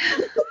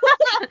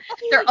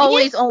 They're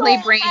always only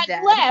brain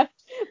dead. Left.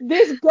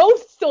 This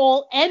ghost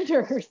soul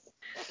enters.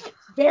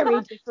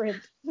 Very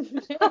different.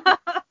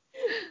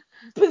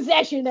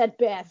 Possession at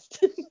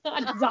best.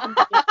 Not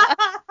zombie.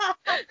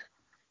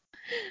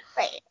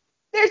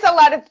 There's a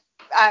lot of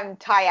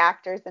Thai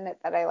actors in it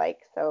that I like.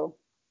 So,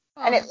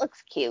 and it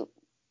looks cute.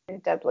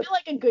 It does look. I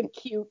like a good,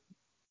 cute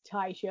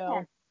Thai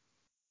show.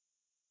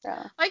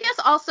 Yeah. I guess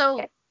also,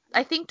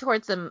 I think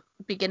towards the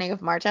beginning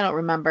of March, I don't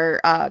remember,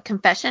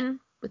 Confession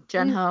with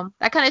Jun Ho.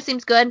 That kind of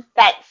seems good.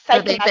 That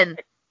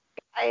psychometric.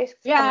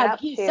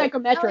 He's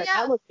psychometric. Oh,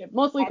 yeah. That looks good.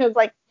 Mostly because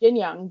like Jin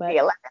Young, but the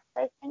 11th,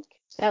 I think.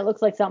 That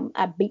looks like something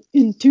I'd be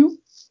into.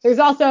 There's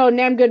also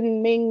Nam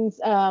Goon Ming's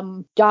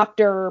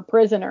Doctor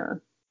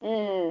Prisoner.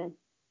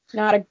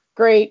 Not a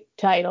great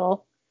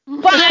title,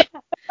 but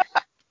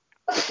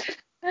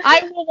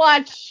I will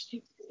watch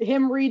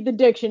him read the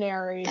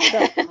dictionary.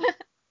 So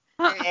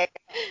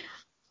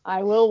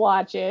I will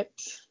watch it.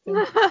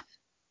 Another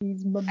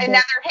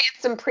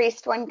handsome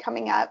priest one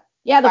coming up.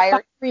 Yeah, the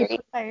Fire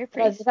Priest.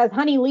 It has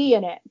Honey Lee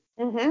in it.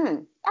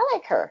 I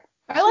like her.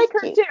 I like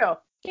her too.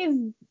 She's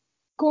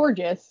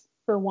gorgeous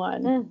for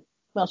one.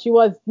 Well, she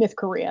was Miss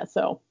Korea,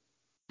 so.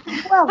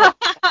 Well,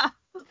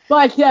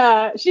 but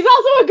she's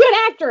also a good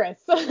actress.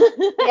 Yeah,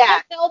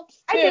 that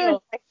helps too.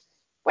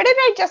 What did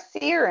I just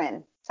see her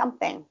in?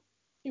 Something.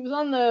 She was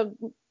on the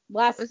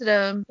last week's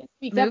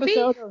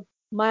episode of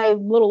My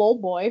Little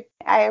Old Boy.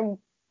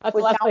 That's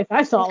the last place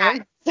I saw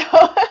her. So,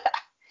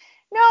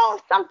 no,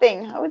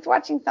 something. I was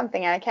watching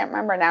something and I can't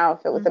remember now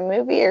if it was a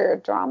movie or a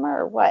drama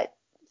or what.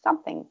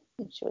 Something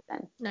she was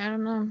in. I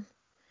don't know.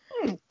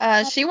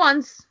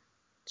 Siwon's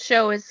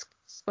show is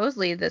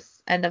supposedly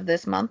this end of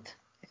this month,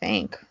 I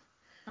think.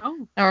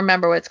 Oh. I don't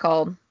remember what it's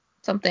called.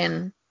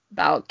 Something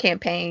about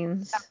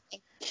campaigns.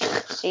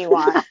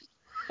 Siwon.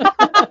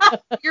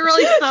 You're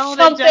really selling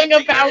it. Something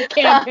about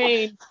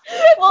campaigns.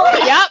 Well,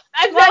 yep,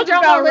 that's my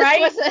drama list.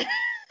 Right? Wasn't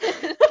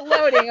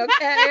loading,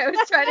 okay? I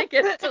was trying to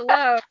get it to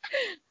load.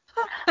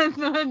 That's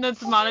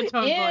monotone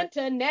voice.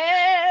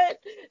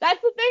 Internet.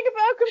 That's the thing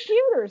about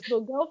computers.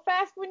 They'll go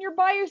fast when you're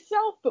by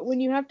yourself, but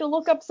when you have to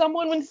look up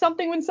when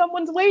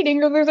someone's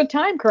waiting or there's a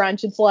time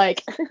crunch, it's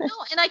like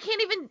no, and I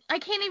can't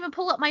even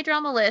pull up my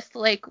drama list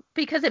like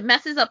because it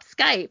messes up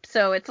Skype.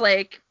 So it's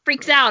like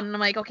freaks out and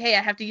I'm like, okay,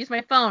 I have to use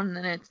my phone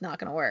and it's not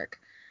gonna work.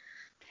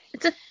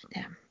 It's a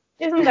damn.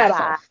 Isn't that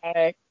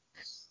awful?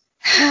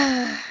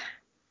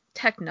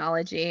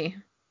 Technology.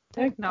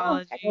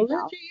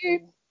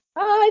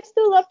 I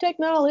still love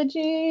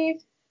technology,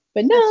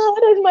 but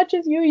not as much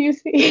as you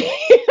used to.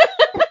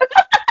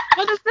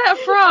 What is that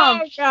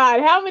from? Oh,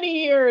 God. How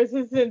many years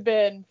has it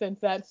been since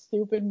that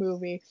stupid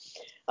movie?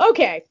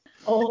 Okay.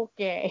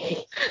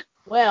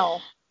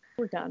 Well,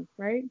 we're done,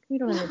 right? We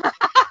don't have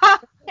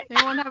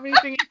Anyone have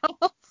anything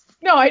else?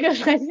 No, I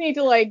just need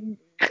to, like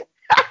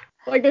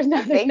there's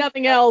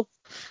nothing else.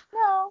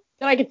 No.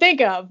 That I can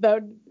think of.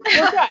 Though.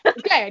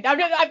 Okay, I'm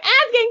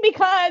asking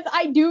because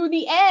I do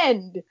the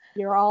end.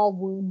 You're all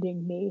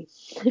wounding me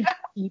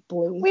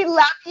deeply. We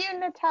love you,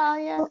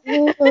 Natalia.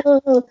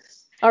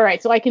 All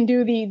right, so I can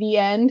do the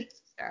end.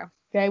 Sure.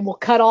 Okay, we'll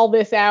cut all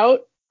this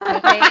out.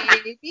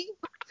 Maybe.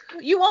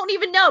 You won't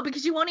even know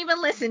because you won't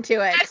even listen to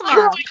it. Come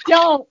on. I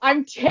don't.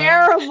 I'm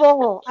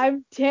terrible.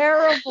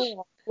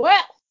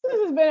 Well,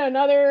 this has been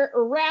another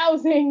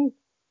rousing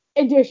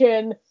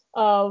edition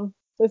of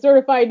the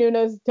Certified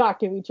Nunas Talk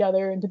to Each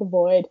Other into the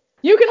Void.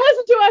 You can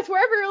listen to us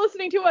wherever you're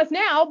listening to us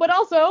now, but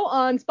also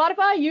on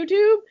Spotify,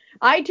 YouTube,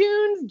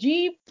 iTunes,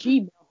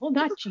 Gmail,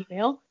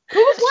 Google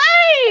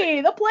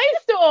Play, the Play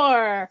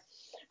Store.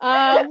 We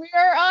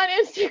are on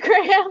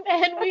Instagram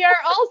and we are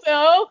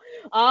also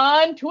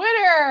on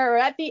Twitter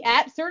at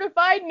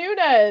Certified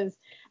Nunas.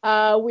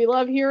 We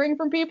love hearing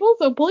from people,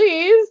 so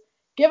please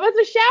give us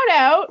a shout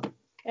out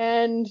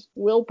and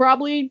we'll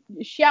probably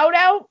shout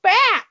out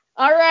back.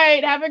 All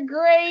right, have a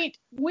great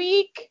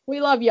week. We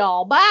love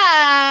y'all. Bye.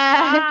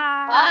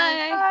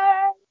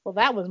 Bye. Well,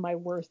 that was my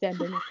worst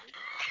ending.